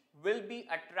 It will be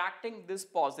attracting this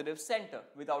positive center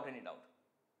without any doubt.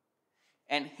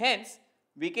 And hence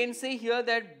we can say here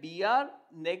that Br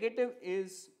negative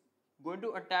is going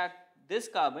to attack this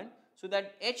carbon, so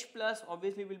that H plus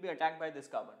obviously will be attacked by this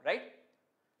carbon, right?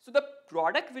 So the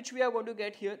product which we are going to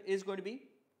get here is going to be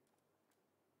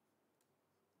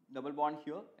double bond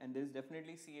here, and there is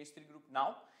definitely CH3 group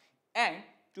now, and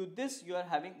to this you are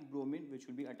having bromine which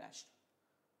will be attached.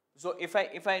 So if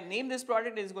I name this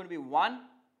product, it is going to be 1,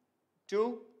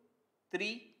 2,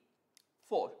 3,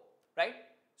 4, right?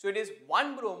 So it is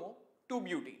 1-bromo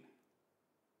 2-butene.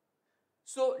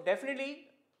 So definitely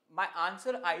my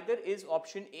answer either is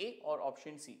option A or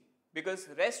option C, because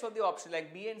rest of the options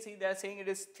like B and C, they are saying it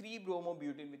is 3-bromo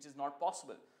butene, which is not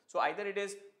possible. So either it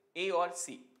is A or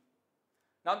C.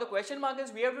 Now the question mark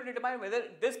is, we have to determine whether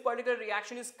this particular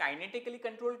reaction is kinetically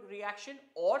controlled reaction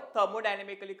or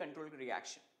thermodynamically controlled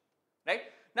reaction, right?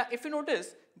 Now if you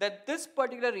notice that this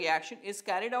particular reaction is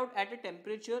carried out at a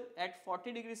temperature at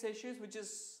 40 degrees Celsius, which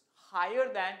is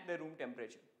higher than the room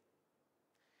temperature,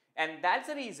 and that's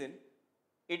the reason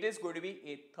it is going to be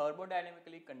a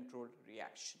thermodynamically controlled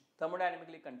reaction,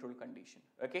 thermodynamically controlled condition,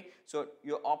 okay? So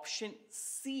your option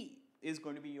C is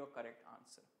going to be your correct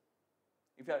answer.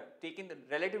 If you are taking the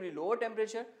relatively lower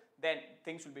temperature, then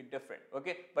things will be different,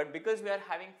 okay? But because we are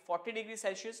having 40 degrees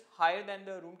Celsius higher than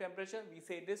the room temperature, we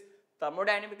say it is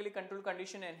thermodynamically controlled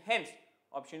condition, and hence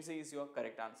option C is your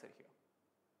correct answer here,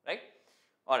 right?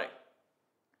 Alright.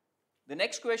 The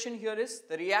next question here is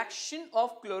the reaction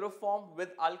of chloroform with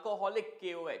alcoholic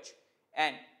KOH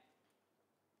and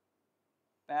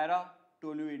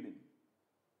para-toluidine.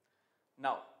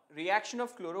 Now, reaction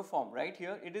of chloroform right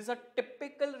here, it is a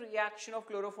typical reaction of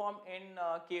chloroform in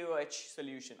KOH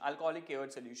solution, alcoholic KOH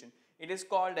solution. It is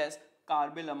called as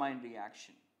carbylamine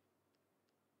reaction.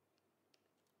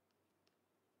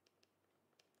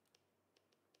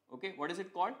 Okay, what is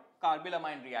it called?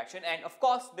 Carbylamine reaction. And of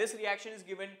course, this reaction is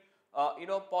given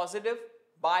positive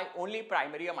by only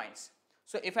primary amines.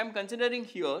 So if I am considering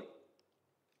here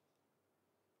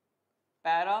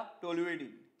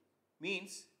para-toluidine,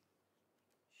 means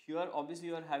here obviously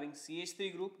you are having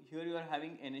CH3 group, here you are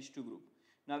having NH2 group.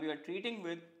 Now we are treating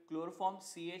with chloroform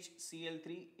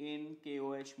CHCl3 in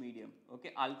KOH medium,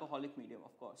 okay, alcoholic medium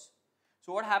of course.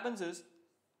 So what happens is,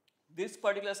 this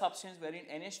particular substance wherein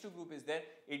NH2 group is there,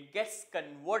 it gets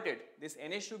converted, this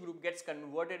NH2 group gets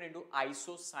converted into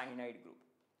isocyanide group,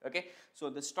 okay. So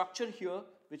the structure here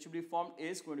which will be formed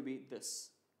is going to be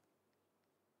this.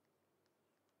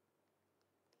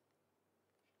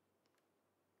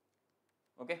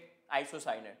 Okay,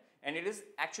 isocyanide, and it is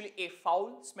actually a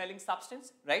foul smelling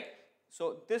substance, right?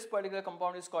 So this particular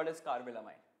compound is called as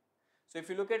carbylamine. So if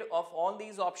you look at of all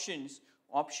these options,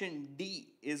 option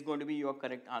D is going to be your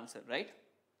correct answer, right?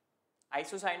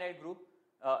 Isocyanide group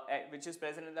which is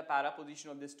present in the para position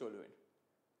of this toluene.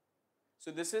 So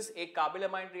this is a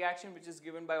carbylamine reaction which is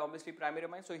given by obviously primary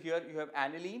amine. So here you have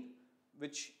aniline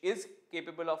which is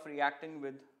capable of reacting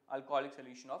with alcoholic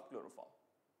solution of chloroform.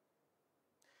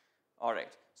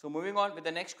 Alright, so moving on with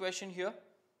the next question here.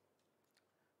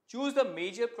 Choose the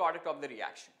major product of the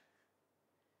reaction.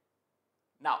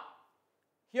 Now,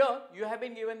 here you have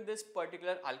been given this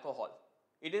particular alcohol.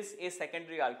 It is a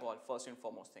secondary alcohol, first and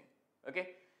foremost thing. Okay,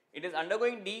 it is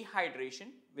undergoing dehydration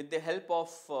with the help of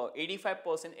 85%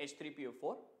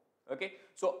 H3PO4. Okay,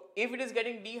 so if it is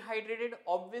getting dehydrated,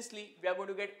 obviously we are going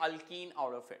to get alkene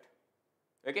out of it.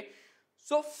 Okay,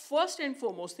 so first and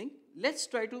foremost thing, let's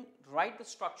try to write the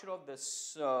structure of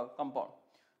this compound.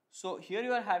 So here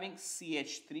you are having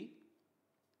CH3,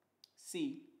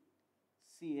 C,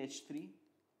 CH3,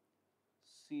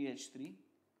 CH3,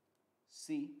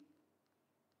 C,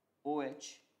 OH,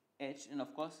 H, and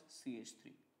of course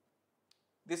CH3.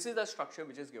 This is the structure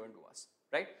which is given to us,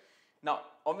 right? Now,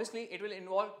 obviously it will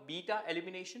involve beta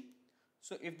elimination.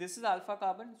 So if this is alpha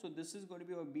carbon, so this is going to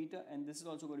be a beta and this is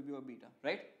also going to be a beta,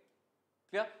 right?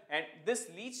 Clear? And this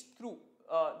leads through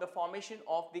the formation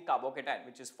of the carbocation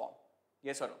which is formed.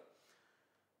 Yes or no?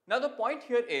 Now the point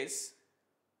here is,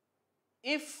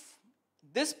 if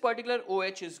this particular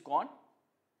OH is gone,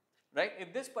 right?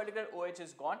 If this particular OH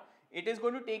is gone, it is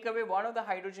going to take away one of the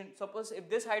hydrogen. Suppose if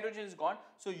this hydrogen is gone,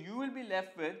 so you will be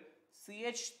left with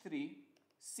CH3,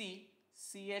 C,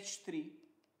 CH3,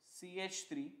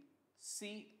 CH3,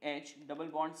 CH, double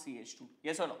bond CH2.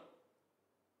 Yes or no?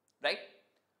 Right?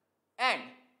 And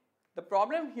the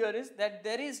problem here is that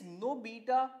there is no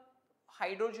beta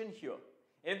hydrogen here.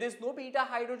 If there is no beta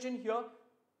hydrogen here,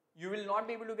 you will not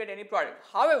be able to get any product.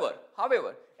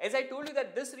 However, as I told you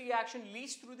that this reaction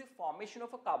leads through the formation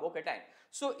of a carbocation.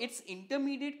 So its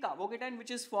intermediate carbocation which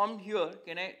is formed here,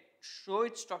 can I show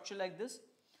its structure like this?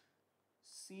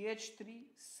 CH3,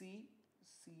 C,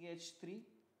 CH3,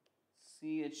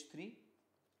 CH3,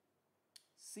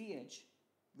 CH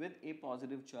with a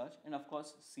positive charge and of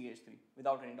course CH3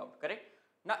 without any doubt, correct?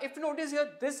 Now if you notice here,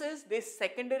 this is the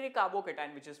secondary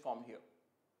carbocation which is formed here.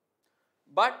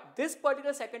 But this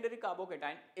particular secondary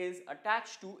carbocation is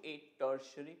attached to a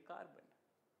tertiary carbon.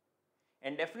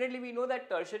 And definitely we know that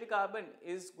tertiary carbon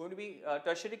is going to be,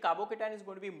 tertiary carbocation is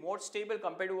going to be more stable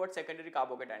compared to what secondary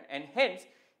carbocation. And hence,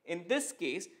 in this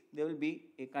case, there will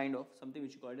be a kind of something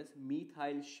which is called as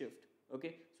methyl shift.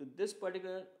 Okay, so this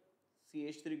particular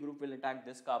CH3 group will attack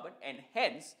this carbon and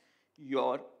hence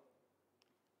your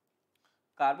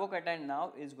carbocation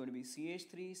now is going to be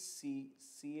CH3, C,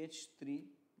 CH3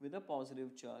 with a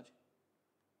positive charge,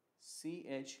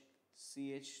 CH,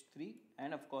 CH3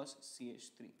 and of course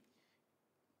CH3,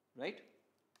 right?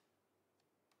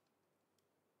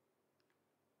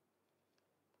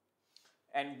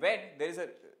 And when there is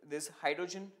this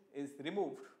hydrogen is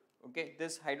removed, okay,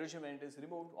 this hydrogen when it is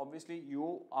removed, obviously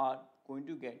you are going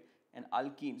to get an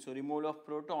alkene. So removal of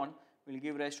proton will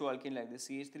give rise to alkene like this,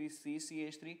 CH3, C,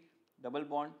 CH3, double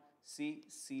bond, C,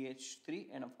 CH3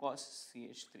 and of course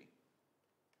CH3.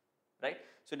 Right?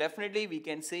 So definitely we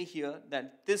can say here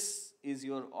that this is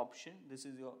your option, this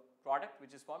is your product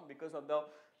which is formed because of the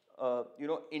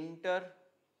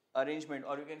inter-arrangement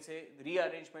or you can say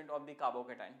rearrangement of the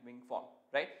carbocation being formed,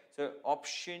 right? So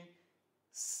option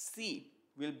C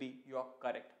will be your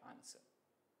correct answer.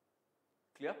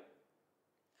 Clear?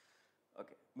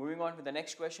 Okay, moving on to the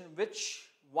next question.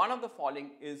 Which one of the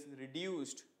following is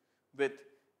reduced with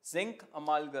zinc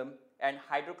amalgam and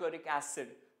hydrochloric acid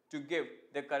to give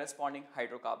the corresponding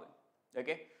hydrocarbon?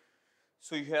 Okay,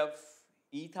 so you have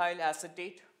ethyl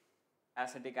acetate,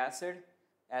 acetic acid,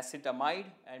 acetamide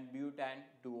and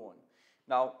butan-2-one.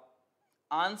 Now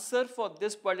answer for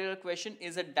this particular question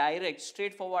is a direct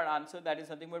straightforward answer, that is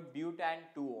nothing but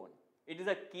butan-2-one. It is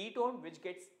a ketone which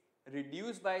gets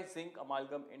reduced by zinc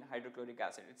amalgam in hydrochloric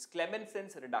acid. It's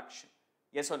Clemenson's reduction.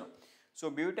 Yes or no? So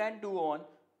butan-2-one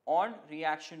on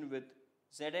reaction with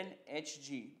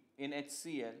ZnHg in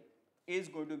HCl is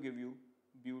going to give you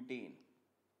butane,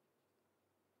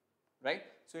 right?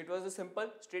 So it was a simple,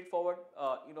 straightforward,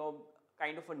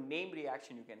 kind of a name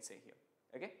reaction you can say here.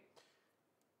 Okay.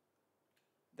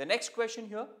 The next question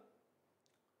here,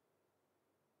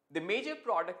 the major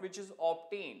product which is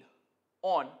obtained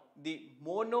on the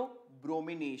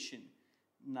monobromination.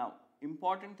 Now,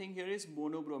 important thing here is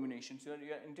monobromination. So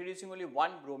you are introducing only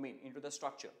one bromine into the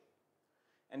structure.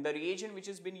 And the reagent which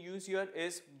has been used here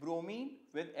is bromine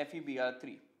with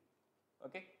FeBr3.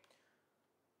 Okay.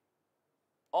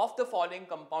 Of the following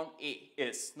compound A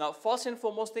is, now first and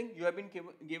foremost thing, you have been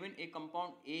given a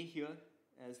compound A here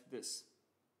as this.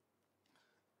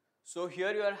 So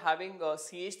here you are having a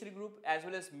CH3 group as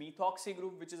well as methoxy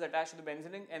group which is attached to the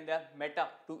benzene and they are meta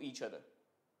to each other.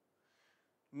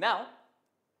 Now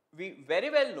we very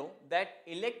well know that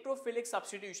electrophilic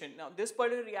substitution, now this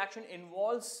particular reaction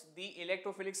involves the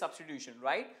electrophilic substitution,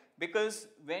 right? Because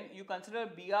when you consider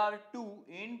Br2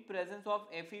 in presence of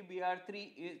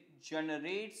FeBr3, it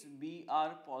generates Br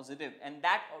positive, and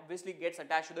that obviously gets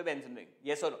attached to the benzene ring,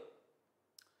 yes or no?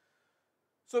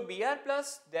 So Br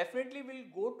plus definitely will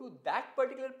go to that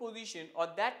particular position or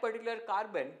that particular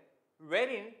carbon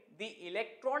wherein the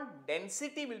electron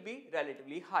density will be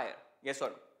relatively higher, yes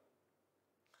or no?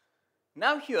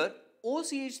 Now here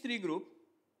OCH3 group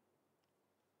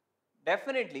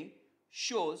definitely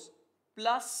shows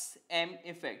plus M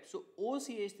effect. So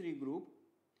OCH3 group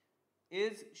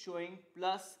is showing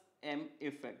plus M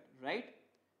effect, right?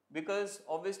 Because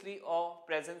obviously of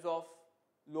presence of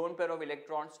lone pair of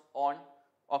electrons on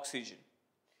oxygen.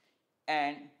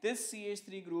 And this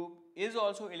CH3 group is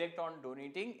also electron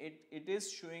donating. It is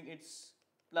showing its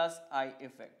plus I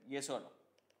effect, yes or no?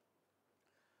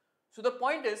 So the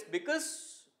point is,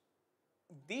 because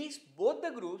both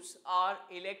the groups are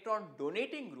electron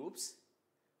donating groups,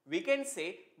 we can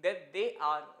say that they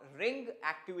are ring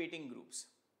activating groups,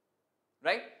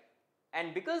 right?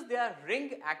 And because they are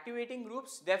ring activating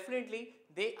groups, definitely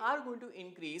they are going to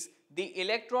increase the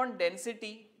electron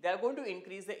density. They are going to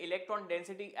increase the electron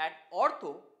density at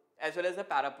ortho as well as the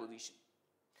para position.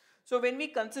 So when we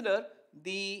consider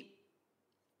the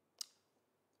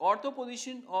ortho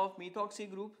position of methoxy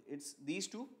group, it's these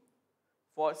two.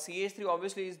 For CH3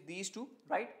 obviously is these two,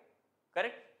 right?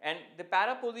 Correct? And the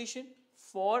para position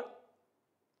for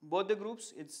both the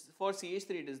groups, it's for CH3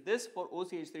 it is this, for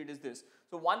OCH3 it is this.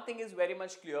 So one thing is very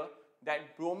much clear,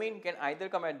 that bromine can either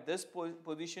come at this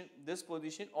position,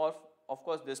 or of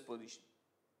course this position.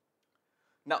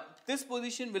 Now this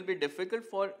position will be difficult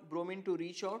for bromine to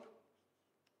reach out.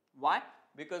 Why?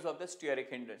 Because of the steric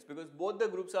hindrance, because both the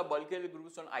groups are bulky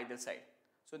groups on either side.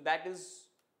 So that is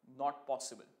not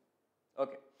possible.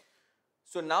 Okay.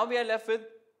 So now we are left with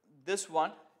this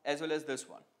one as well as this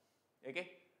one. Okay.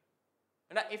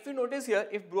 Now if you notice here,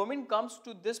 if bromine comes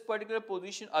to this particular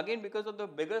position, again because of the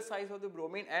bigger size of the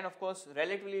bromine and of course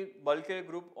relatively bulkier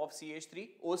group of CH3,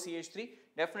 OCH3,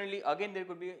 definitely again there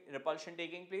could be repulsion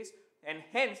taking place, and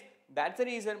hence that's the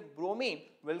reason bromine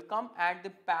will come at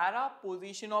the para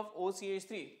position of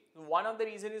OCH3. So one of the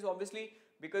reason is obviously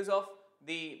because of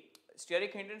the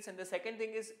steric hindrance, and the second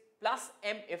thing is plus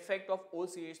M effect of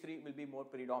OCH3 will be more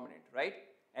predominant, right?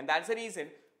 And that's the reason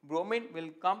bromine will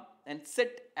come and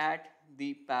sit at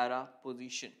the para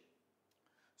position.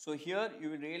 So here you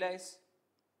will realize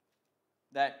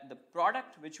that the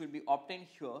product which will be obtained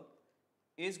here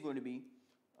is going to be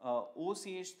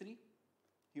OCH3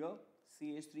 here,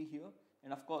 CH3 here,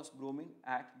 and of course bromine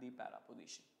at the para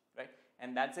position, right?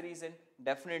 And that's the reason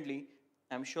definitely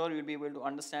I'm sure you'll be able to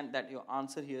understand that your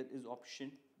answer here is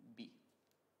option B.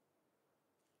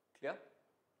 Clear?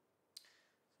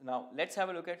 Now let's have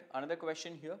a look at another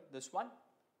question here, this one.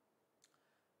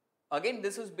 Again,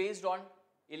 this is based on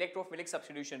electrophilic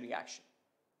substitution reaction.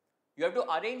 You have to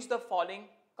arrange the following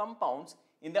compounds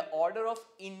in the order of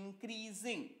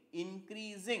increasing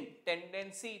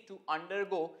tendency to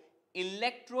undergo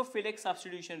electrophilic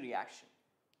substitution reaction,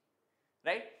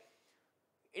 right?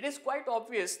 It is quite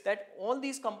obvious that all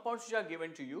these compounds which are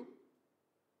given to you,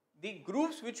 the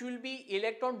groups which will be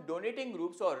electron donating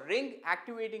groups or ring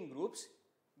activating groups,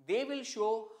 they will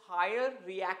show higher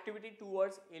reactivity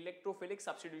towards electrophilic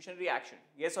substitution reaction.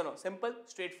 Yes or no? Simple,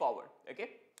 straightforward.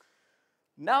 Okay.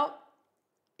 Now,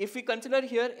 if we consider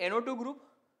here NO2 group,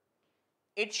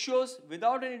 it shows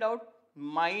without any doubt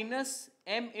minus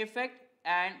M effect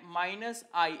and minus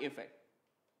I effect.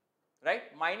 Right?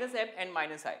 Minus M and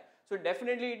minus I. So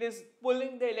definitely it is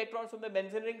pulling the electrons from the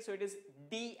benzene ring, so it is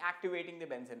deactivating the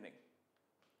benzene ring.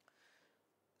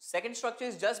 Second structure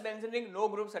is just benzene ring, no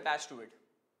groups attached to it.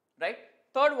 Right?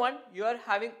 Third one, you are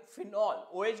having phenol,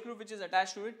 OH group which is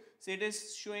attached to it, so it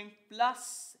is showing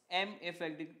plus M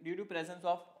effect due to presence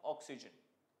of oxygen,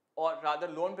 or rather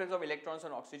lone pairs of electrons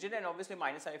on oxygen, and obviously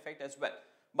minus I effect as well.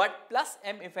 But plus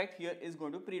M effect here is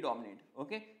going to predominate.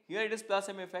 Okay, here it is plus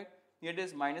M effect, here it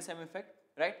is minus M effect,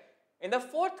 right? In the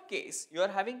fourth case, you are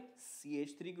having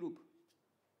CH3 group,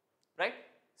 right?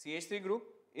 CH3 group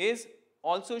is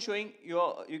also showing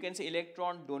your, you can say,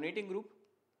 electron donating group,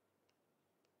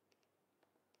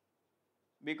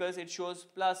 because it shows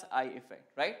plus I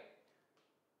effect, right?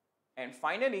 And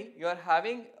finally, you are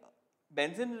having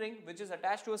benzene ring which is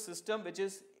attached to a system which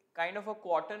is kind of a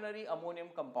quaternary ammonium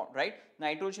compound, right?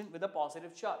 Nitrogen with a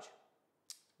positive charge.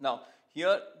 Now,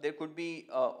 here there could be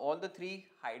all the three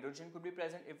hydrogen could be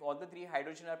present. If all the three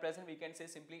hydrogen are present, we can say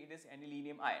simply it is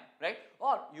anilinium ion, right?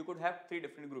 Or you could have three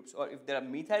different groups, or if there are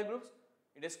methyl groups,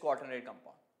 it is quaternary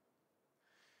compound.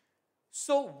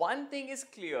 So one thing is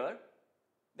clear,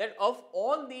 that of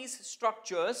all these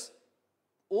structures,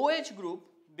 OH group,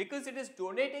 because it is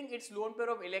donating its lone pair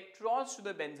of electrons to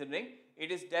the benzene ring,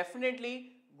 it is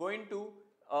definitely going to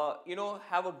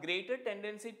have a greater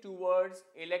tendency towards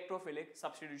electrophilic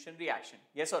substitution reaction.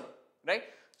 Yes or no? Right?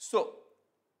 So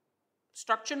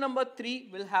structure number 3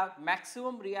 will have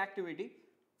maximum reactivity,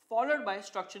 followed by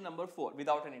structure number 4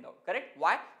 without any doubt. Correct?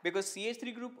 Why? Because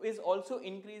CH3 group is also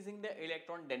increasing the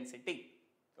electron density.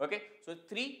 Okay? So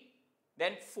 3,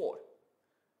 then 4.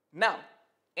 Now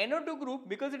NO2 group,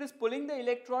 because it is pulling the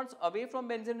electrons away from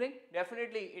benzene ring,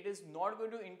 definitely it is not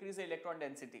going to increase the electron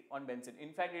density on benzene.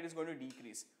 In fact, it is going to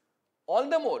decrease. All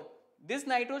the more, this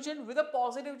nitrogen with a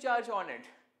positive charge on it.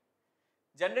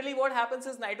 Generally what happens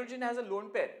is nitrogen has a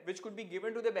lone pair which could be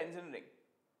given to the benzene ring.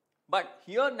 But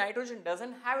here nitrogen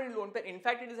doesn't have any lone pair. In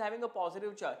fact, it is having a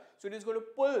positive charge. So it is going to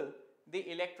pull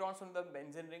the electrons from the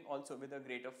benzene ring also with a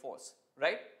greater force.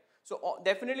 Right? So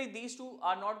definitely these two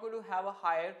are not going to have a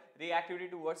higher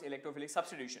reactivity towards electrophilic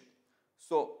substitution.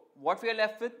 So what we are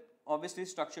left with, obviously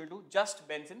structure 2, just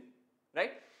benzene,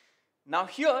 right? Now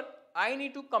here I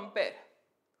need to compare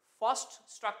first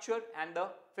structure and the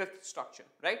fifth structure,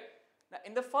 right? Now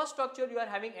in the first structure you are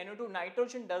having NO2,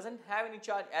 nitrogen doesn't have any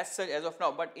charge as such as of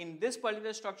now, but in this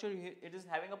particular structure it is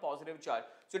having a positive charge.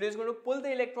 So it is going to pull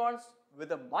the electrons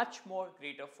with a much more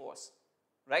greater force,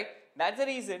 right? That's the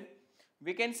reason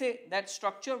we can say that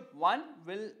structure 1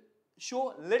 will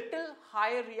show little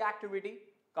higher reactivity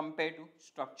compared to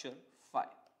structure 5,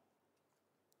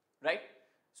 right?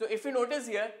 So if you notice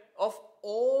here, of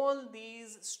all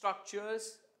these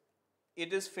structures,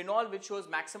 it is phenol which shows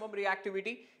maximum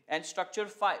reactivity and structure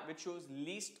 5 which shows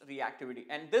least reactivity,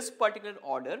 and this particular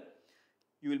order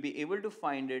you will be able to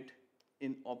find it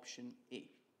in option A.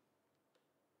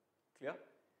 Clear?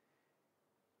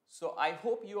 So I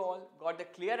hope you all got a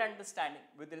clear understanding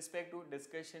with respect to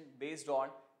discussion based on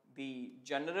the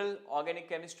general organic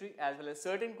chemistry as well as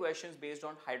certain questions based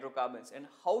on hydrocarbons and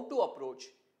how to approach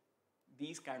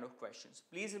these kind of questions.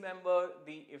 Please remember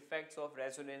the effects of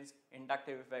resonance,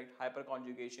 inductive effect,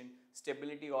 hyperconjugation,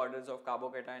 stability orders of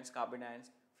carbocations,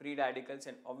 carbanions, free radicals,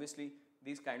 and obviously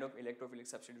these kind of electrophilic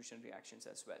substitution reactions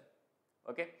as well.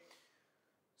 Okay.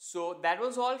 So that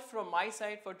was all from my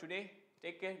side for today.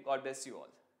 Take care. God bless you all.